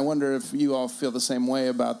overwhelming, and I wonder if you all feel the same way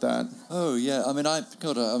about that. Oh yeah,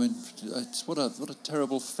 it's what a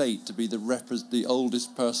terrible fate to be the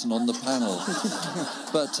oldest person on the panel.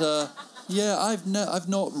 But I've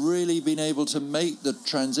not really been able to make the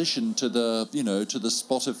transition to the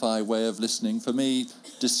Spotify way of listening. For me,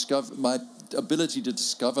 my ability to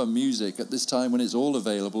discover music at this time when it's all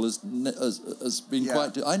available has been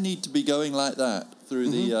quite. I need to be going like that through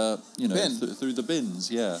the through the bins.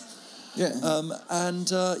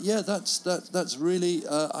 That's really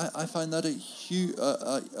I find that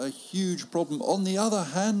a huge problem. On the other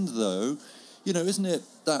hand, though, isn't it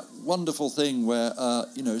that wonderful thing where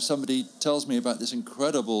somebody tells me about this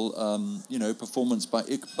incredible performance by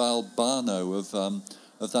Iqbal Bano of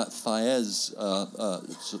that Faiz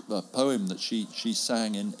poem that she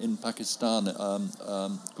sang in Pakistan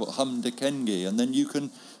called Hamd Kengi, and then you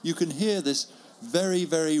can hear this very,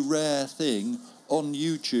 very rare thing on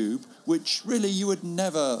YouTube, which really you would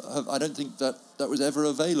never have. I don't think that was ever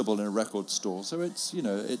available in a record store. So it's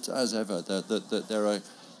it's as ever that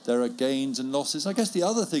there are gains and losses. I guess the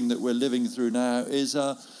other thing that we're living through now is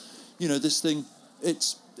this thing.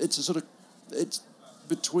 It's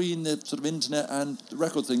between the sort of internet and the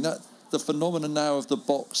record thing, that the phenomenon now of the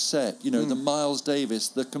box set, the Miles Davis,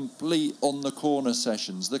 the complete on the corner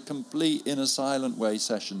sessions, the complete in a silent way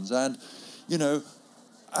sessions, and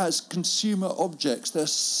as consumer objects, they're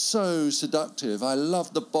so seductive. I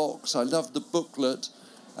love the box, I love the booklet,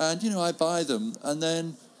 and I buy them, and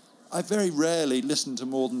then I very rarely listen to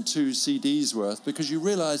more than 2 CDs worth, because you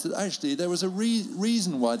realise that actually there was a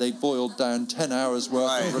reason why they boiled down 10 hours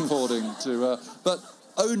worth of recording to, but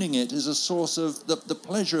owning it is a source of the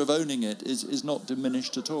pleasure of owning it is not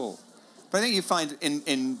diminished at all. But I think you find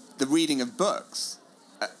in the reading of books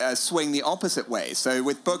a swing the opposite way. So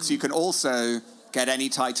with books you can also get any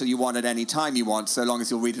title you want at any time you want, so long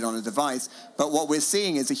as you'll read it on a device. But what we're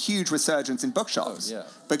seeing is a huge resurgence in bookshops.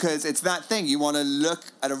 Because it's that thing, you want to look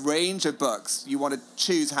at a range of books, you want to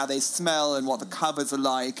choose how they smell and what the covers are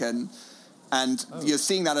like, and And you're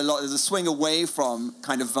seeing that a lot. There's a swing away from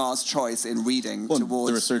kind of vast choice in reading towards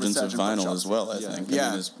the resurgence of vinyl bookshops. as well, I think. Yeah. I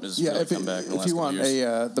mean, has really come back in the last if you couple want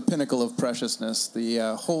years. the pinnacle of preciousness, the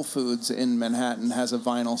Whole Foods in Manhattan has a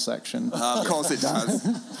vinyl section. Of course it does.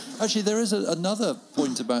 Actually, there is another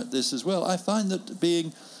point about this as well. I find that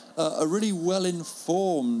being a really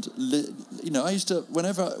well-informed, I used to,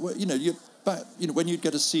 whenever, when you'd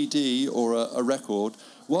get a CD or a record,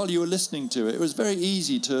 while you were listening to it, it was very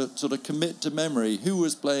easy to sort of commit to memory who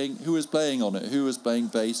was playing on it, who was playing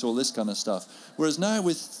bass, all this kind of stuff. Whereas now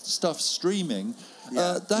with stuff streaming,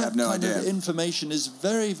 that kind of information is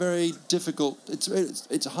very, very difficult.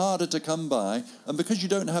 It's harder to come by, and because you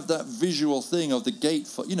don't have that visual thing of the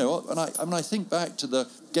gatefold, and I think back to the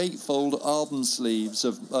gatefold album sleeves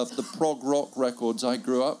of the prog rock records I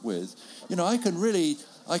grew up with.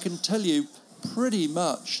 I can tell you pretty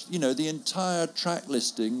much, the entire track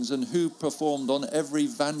listings and who performed on every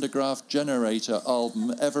Van de Graaff Generator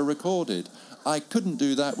album ever recorded. I couldn't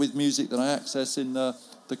do that with music that I access in the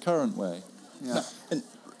current way. Yeah. And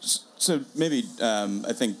so maybe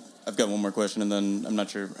I think I've got one more question, and then I'm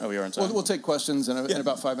not sure how we are on time. We'll take questions in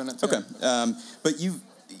about 5 minutes. Okay. But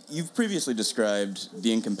you've previously described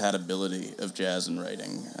the incompatibility of jazz and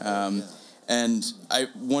writing. And I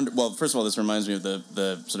wonder, well, first of all, this reminds me of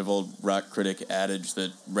the sort of old rock critic adage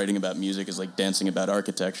that writing about music is like dancing about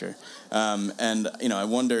architecture. And, I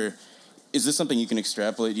wonder, is this something you can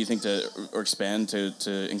extrapolate, do you think, or expand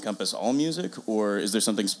to encompass all music? Or is there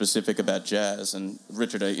something specific about jazz? And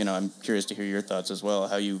Richard, I'm curious to hear your thoughts as well,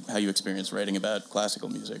 how you experience writing about classical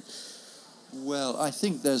music. Well, I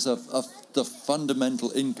think there's the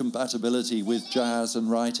fundamental incompatibility with jazz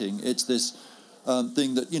and writing. It's this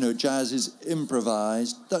thing that, jazz is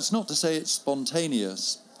improvised. That's not to say it's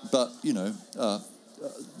spontaneous, but,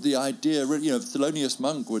 the idea, Thelonious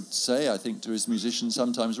Monk would say, I think, to his musicians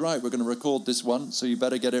sometimes, right, we're going to record this once, so you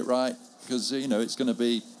better get it right, because, it's going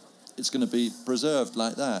to be preserved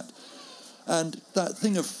like that. And that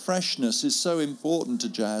thing of freshness is so important to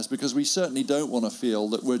jazz, because we certainly don't want to feel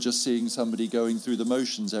that we're just seeing somebody going through the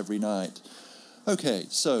motions every night. Okay,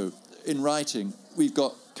 so in writing, we've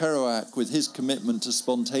got Kerouac with his commitment to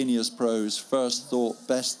spontaneous prose, first thought,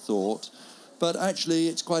 best thought. But actually,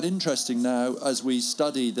 it's quite interesting now as we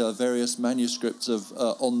study the various manuscripts of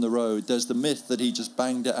On the Road. There's the myth that he just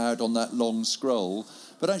banged it out on that long scroll.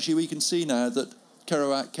 But actually, we can see now that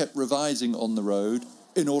Kerouac kept revising On the Road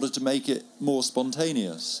in order to make it more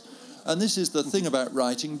spontaneous. And this is the thing about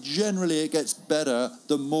writing. Generally, it gets better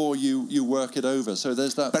the more you work it over. So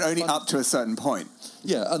there's that. But only up to a certain point.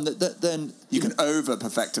 Yeah, and then you can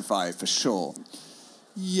over-perfectify for sure.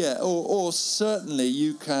 Yeah, or certainly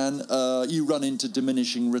you can you run into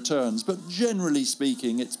diminishing returns. But generally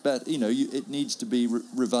speaking, it's better. It needs to be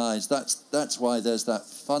revised. That's why there's that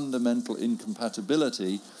fundamental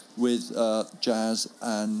incompatibility with jazz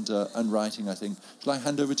and writing, I think. Shall I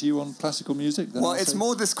hand over to you on classical music? Well, it's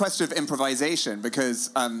more this question of improvisation, because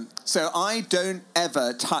so I don't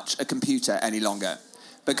ever touch a computer any longer,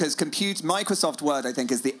 because Microsoft Word, I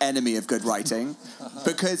think, is the enemy of good writing,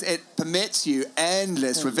 because it permits you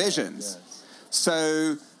endless revisions. Yes.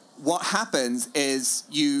 So what happens is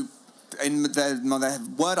the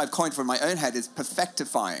word I've coined for my own head is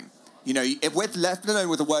perfectifying. If left alone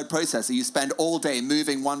with a word processor, you spend all day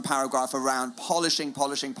moving one paragraph around, polishing,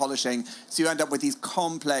 so you end up with these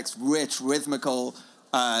complex, rich, rhythmical,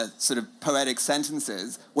 sort of poetic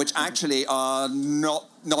sentences, which actually are not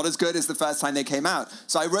as good as the first time they came out.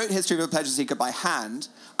 So I wrote History of a Pleasure Seeker by hand.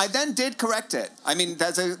 I then did correct it. I mean,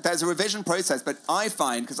 there's a revision process, but I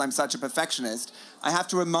find, because I'm such a perfectionist, I have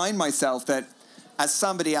to remind myself that as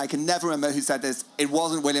somebody, I can never remember who said this, it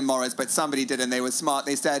wasn't William Morris, but somebody did, and they were smart.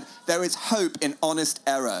 They said, there is hope in honest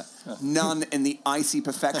error, none in the icy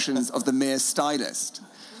perfections of the mere stylist.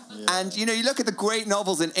 Yeah. And, you look at the great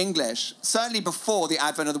novels in English, certainly before the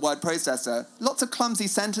advent of the word processor, lots of clumsy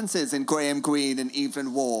sentences in Graham Greene and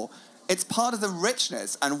Evelyn Waugh. It's part of the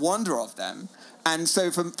richness and wonder of them. And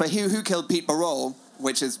so for Who Killed Pete Burrell,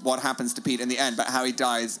 which is what happens to Pete in the end, but how he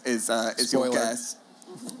dies is your guess.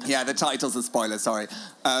 Yeah, the title's a spoiler, sorry.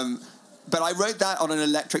 But I wrote that on an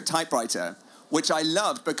electric typewriter, which I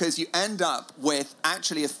loved because you end up with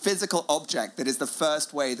actually a physical object that is the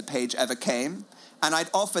first way the page ever came. And I'd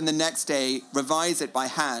often the next day revise it by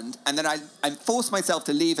hand, and then I forced myself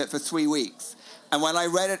to leave it for 3 weeks. And when I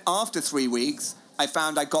read it after 3 weeks, I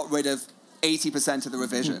found I got rid of 80% of the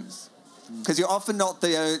revisions. Because you're often not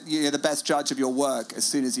the best judge of your work as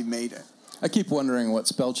soon as you've made it. I keep wondering what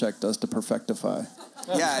spell check does to perfectify.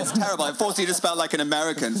 Yeah, it's terrible. It forces you to spell like an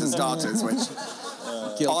American for starters, which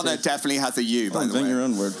Honor definitely has a U, by the way. Invent your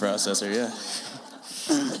own word processor, yeah.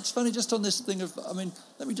 It's funny, just on this thing of, I mean,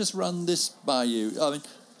 let me just run this by you. I mean,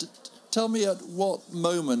 tell me at what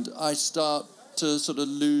moment I start to sort of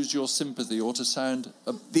lose your sympathy or to sound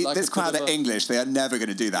this crowd are English. They are never going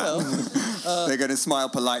to do that. Well, they're going to smile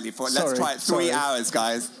politely for it. Let's try it 3 hours,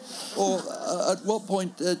 guys. Or at what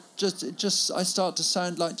point just I start to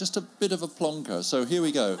sound like just a bit of a plonker. So here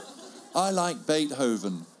we go. I like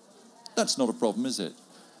Beethoven. That's not a problem, is it?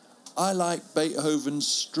 I like Beethoven's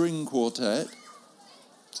string quartet.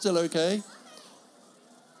 Still okay?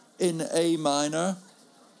 In A minor.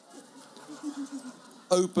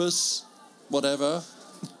 Opus, whatever.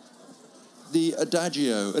 The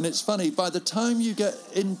Adagio. And it's funny, by the time you get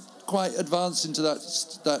in quite advanced into that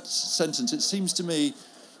sentence, it seems to me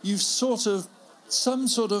you've some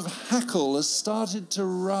sort of hackle has started to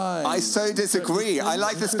rise. I so disagree. I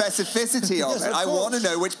like the specificity of it. I want to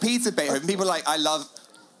know which piece of Beethoven. People are like, I love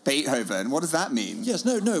Beethoven. What does that mean? Yes,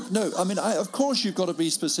 no. I mean, of course you've got to be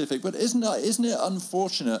specific, but isn't it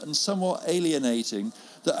unfortunate and somewhat alienating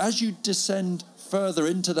that as you descend further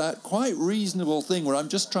into that quite reasonable thing where I'm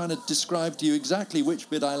just trying to describe to you exactly which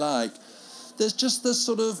bit I like, there's just this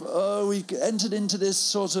sort of, we entered into this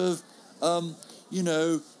sort of,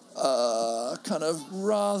 kind of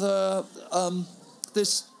rather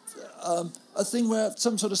a thing where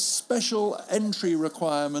some sort of special entry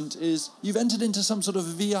requirement is you've entered into some sort of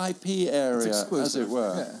VIP area, as it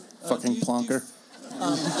were. Yeah. Fucking plonker.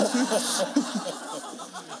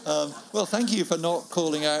 Well, thank you for not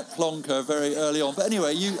calling out plonker very early on. But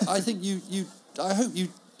anyway, I hope you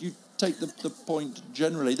take the point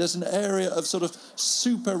generally. There's an area of sort of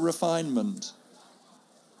super refinement.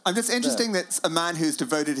 I'm just interesting that a man who's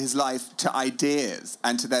devoted his life to ideas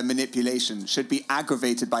and to their manipulation should be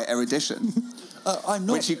aggravated by erudition. I'm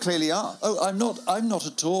not, which you clearly are. Oh, I'm not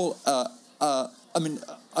at all.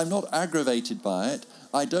 I'm not aggravated by it.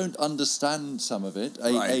 I don't understand some of it,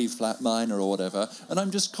 A flat minor or whatever, and I'm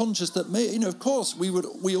just conscious that, of course,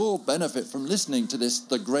 we all benefit from listening to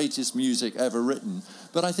the greatest music ever written.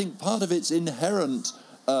 But I think part of its inherent,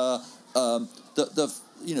 part of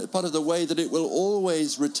the way that it will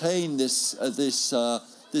always retain this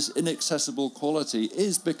inaccessible quality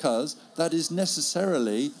is because that is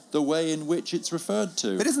necessarily the way in which it's referred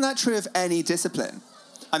to. But isn't that true of any discipline?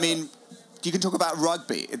 I mean, you can talk about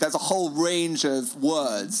rugby. There's a whole range of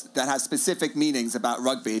words that have specific meanings about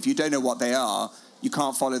rugby. If you don't know what they are, you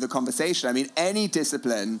can't follow the conversation. I mean, any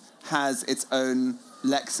discipline has its own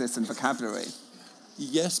lexis and vocabulary.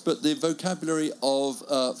 Yes, but the vocabulary of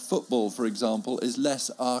football, for example, is less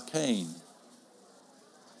arcane.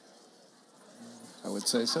 I would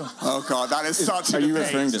say so. Oh, God, that is such a debate. Are you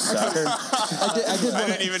referring to soccer? I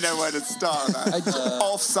don't even know where to start.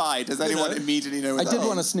 Offside. Does anyone immediately know what that is? I did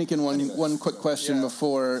want to sneak in one quick question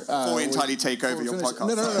before we entirely take over your podcast.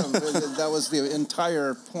 No. That was the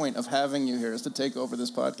entire point of having you here, is to take over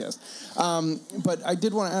this podcast. But I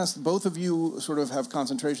did want to ask, both of you sort of have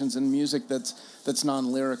concentrations in music that's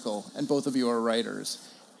non-lyrical, and both of you are writers.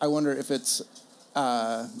 I wonder if it's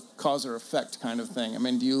cause or effect kind of thing. I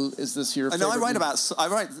mean, is this your favorite? No, I write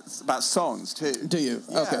about songs too. Do you?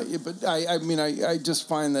 Yeah. Okay, but I just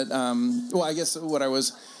find that I guess what I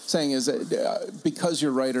was saying is that because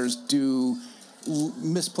your writers do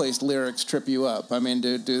misplaced lyrics trip you up. I mean,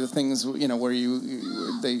 do the things where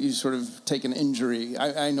you sort of take an injury.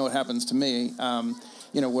 I know it happens to me.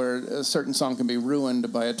 Where a certain song can be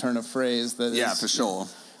ruined by a turn of phrase that for sure.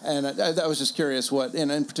 And I was just curious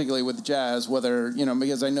and particularly with jazz, whether,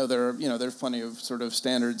 because I know there's plenty of sort of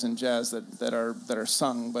standards in jazz that are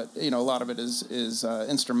sung, but, a lot of it is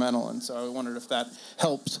instrumental. And so I wondered if that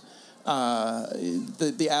helped,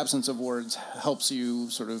 the absence of words helps you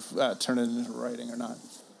sort of turn it into writing or not.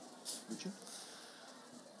 Would you?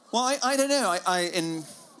 Well, I don't know.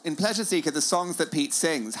 In Pleasure Seeker, the songs that Pete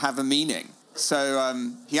sings have a meaning. So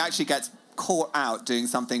he actually gets caught out doing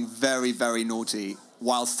something very, very naughty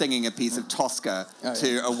while singing a piece of Tosca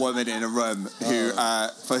to a woman in a room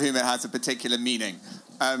for whom it has a particular meaning.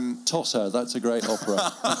 Tosser, that's a great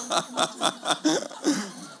opera.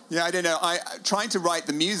 Yeah, I don't know. Trying to write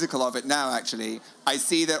the musical of it now, actually, I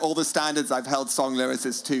see that all the standards I've held song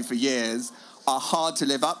lyricists to for years are hard to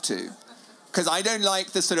live up to. Because I don't like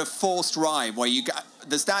the sort of forced rhyme where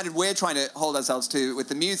the standard we're trying to hold ourselves to with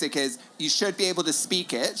the music is you should be able to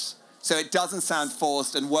speak it, so it doesn't sound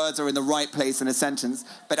forced and words are in the right place in a sentence,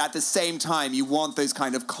 but at the same time, you want those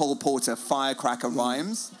kind of Cole Porter firecracker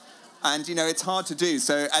rhymes. And, it's hard to do.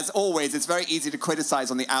 So, as always, it's very easy to criticize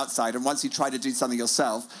on the outside, and once you try to do something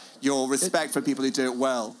yourself, your respect for people who do it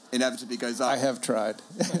well inevitably goes up. I have tried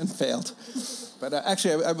and failed. But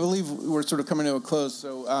actually, I believe we're sort of coming to a close,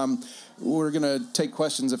 so we're going to take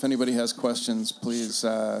questions. If anybody has questions, please,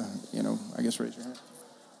 I guess raise your hand.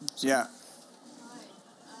 Yeah.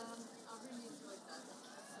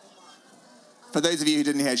 For those of you who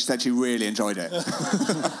didn't hear, she said she really enjoyed it.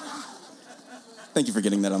 Thank you for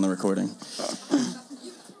getting that on the recording.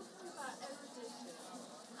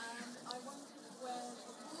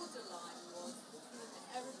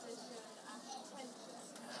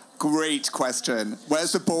 Great question.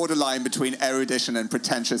 Where's the borderline between erudition and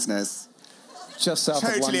pretentiousness? Just south of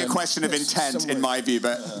London. Totally a question of intent, in my view,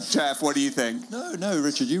 but Jeff, what do you think? No,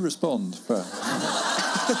 Richard, you respond.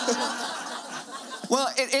 Well,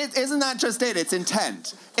 isn't that just it? It's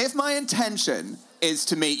intent. If my intention is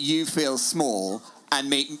to make you feel small and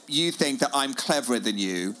make you think that I'm cleverer than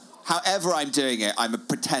you, however I'm doing it, I'm a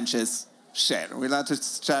pretentious shit. Are we allowed to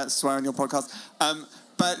swear on your podcast?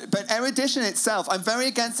 But erudition itself, I'm very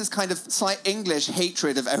against this kind of slight English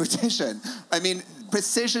hatred of erudition. I mean,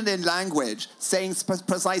 precision in language, saying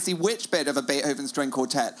precisely which bit of a Beethoven string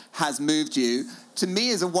quartet has moved you, to me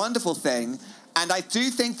is a wonderful thing. And I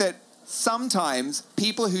do think that sometimes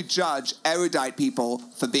people who judge erudite people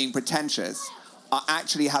for being pretentious are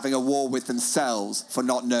actually having a war with themselves for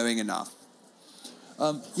not knowing enough.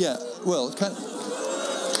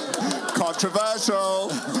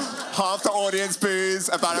 Controversial. Half the audience boos,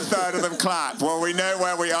 about a third of them clap. Well, we know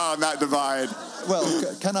where we are on that divide. Well,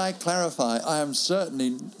 can I clarify? I am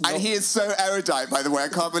certainly not... And he is so erudite, by the way. I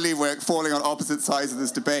can't believe we're falling on opposite sides of this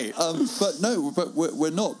debate. But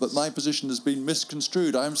we're not. But my position has been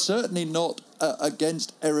misconstrued. I am certainly not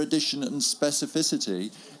against erudition and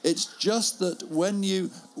specificity. It's just that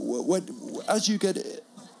as you get...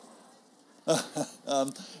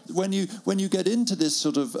 when you get into this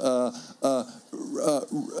sort of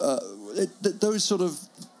those sort of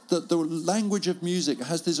the language of music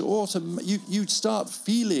has this you start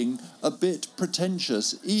feeling a bit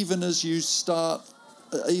pretentious even as you start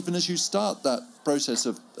that process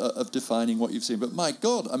of defining what you've seen. But my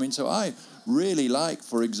God, I mean, so I really like,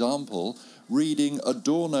 for example, reading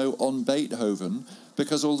Adorno on Beethoven,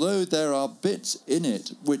 because although there are bits in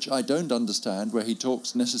it which I don't understand, where he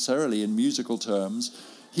talks necessarily in musical terms,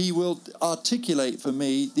 he will articulate for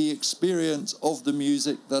me the experience of the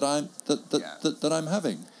music that I'm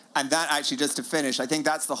having. And that actually, just to finish, I think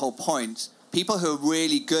that's the whole point. People who are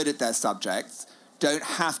really good at their subjects don't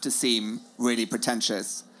have to seem really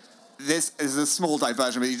pretentious. This is a small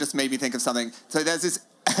diversion, but you just made me think of something. So there's this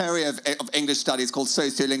area of English studies called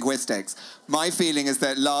sociolinguistics. My feeling is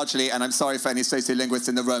that largely, and I'm sorry for any sociolinguists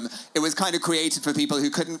in the room, it was kind of created for people who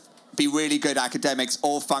couldn't be really good academics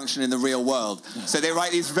or function in the real world. So they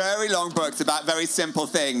write these very long books about very simple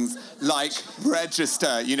things like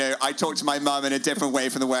register. You know, I talk to my mum in a different way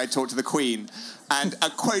from the way I talk to the Queen. And a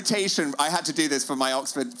quotation, I had to do this for my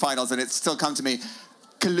Oxford finals and it's still come to me,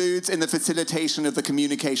 colludes in the facilitation of the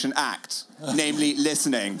communication act, namely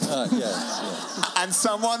listening. Yes. And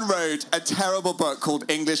someone wrote a terrible book called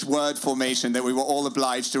English Word Formation that we were all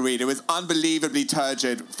obliged to read. It was unbelievably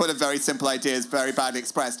turgid, full of very simple ideas, very badly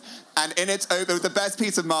expressed. And in its the best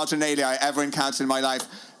piece of marginalia I ever encountered in my life,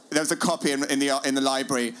 there was a copy in the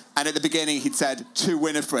library, and at the beginning he'd said, "To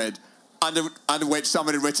Winifred," under which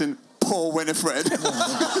someone had written, "Poor Winifred."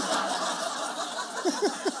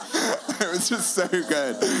 It was just so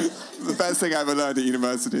good. The best thing I ever learned at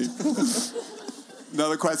university.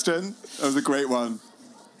 Another question? That was a great one.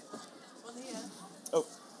 Oh.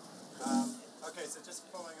 Okay, so just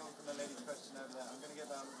following on from the lady's question over there, I'm going to give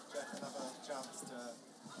Jeff another chance to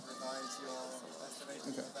revise your estimation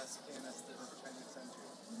of the best pianist of the 20th century.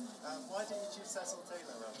 Why did you choose Cecil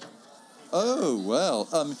Taylor rather than...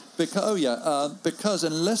 Because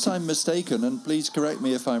unless I'm mistaken, and please correct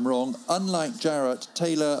me if I'm wrong, unlike Jarrett,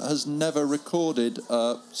 Taylor has never recorded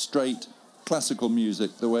straight classical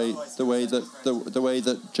music the way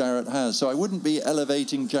that Jarrett has. So I wouldn't be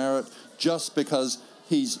elevating Jarrett just because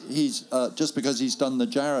he's done the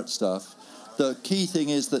Jarrett stuff. The key thing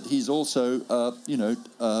is that he's also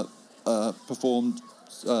performed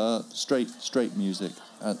straight music,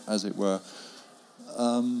 as it were.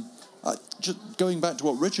 Just going back to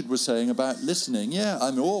what Richard was saying about listening,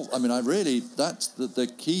 that's the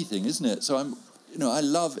key thing, isn't it? So I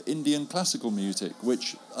love Indian classical music,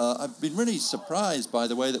 which I've been really surprised by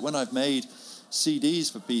the way that when I've made CDs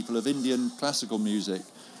for people of Indian classical music,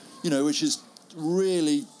 which is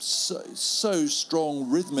really so strong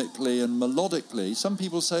rhythmically and melodically, some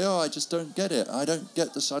people say, "Oh, I just don't get it. I don't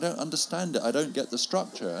get this. I don't understand it. I don't get the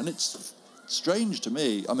structure." And it's strange to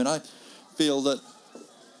me. I mean, I feel that.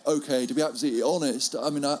 Okay, to be absolutely honest, I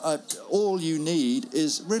mean, all you need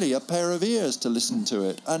is really a pair of ears to listen to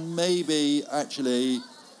it, and maybe actually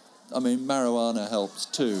I mean, marijuana helps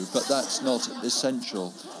too, but that's not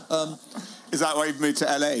essential. Is that why you've moved to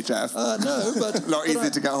LA, Jeff? No, but... Not easy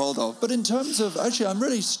to get hold of. But in terms of... Actually, I'm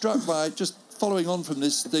really struck by just following on from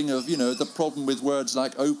this thing of, the problem with words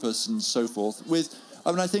like opus and so forth.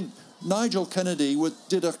 I think Nigel Kennedy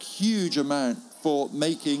did a huge amount for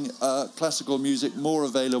making classical music more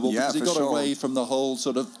available, because he got away from the whole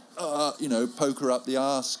sort of, poker up the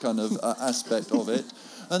arse kind of aspect of it.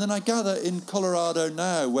 And then I gather in Colorado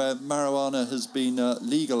now, where marijuana has been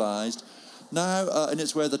legalized, now, and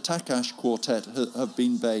it's where the Takash Quartet have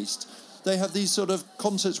been based, they have these sort of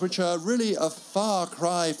concerts which are really a far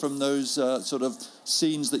cry from those sort of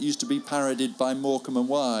scenes that used to be parodied by Morecambe and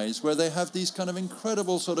Wise, where they have these kind of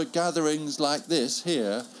incredible sort of gatherings like this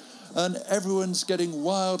here, and everyone's getting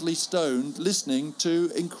wildly stoned listening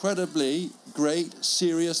to incredibly great,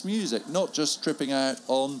 serious music, not just tripping out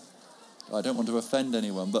on, I don't want to offend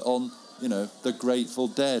anyone, but on, the Grateful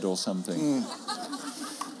Dead or something.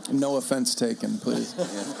 No offense taken, please.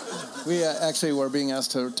 We actually were being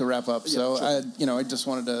asked to wrap up, so sure. I just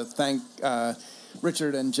wanted to thank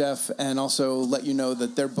Richard and Jeff, and also let you know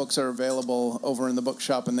that their books are available over in the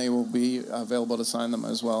bookshop, and they will be available to sign them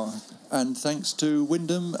as well. And thanks to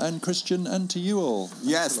Wyndham and Christian and to you all.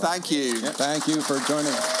 Yes, thank you. Yeah. Thank you for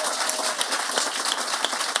joining us.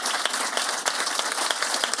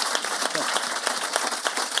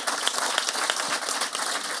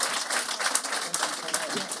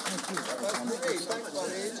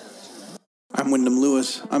 I'm Wyndham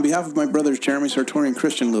Lewis. On behalf of my brothers Jeremy Sartori and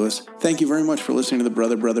Christian Lewis, thank you very much for listening to the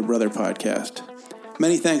Brother podcast.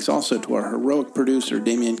 Many thanks also to our heroic producer,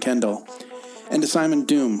 Damian Kendall, and to Simon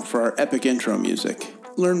Doom for our epic intro music.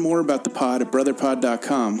 Learn more about the pod at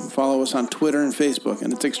brotherpod.com, follow us on Twitter and Facebook,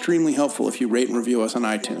 and it's extremely helpful if you rate and review us on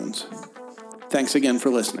iTunes. Thanks again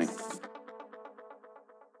for listening.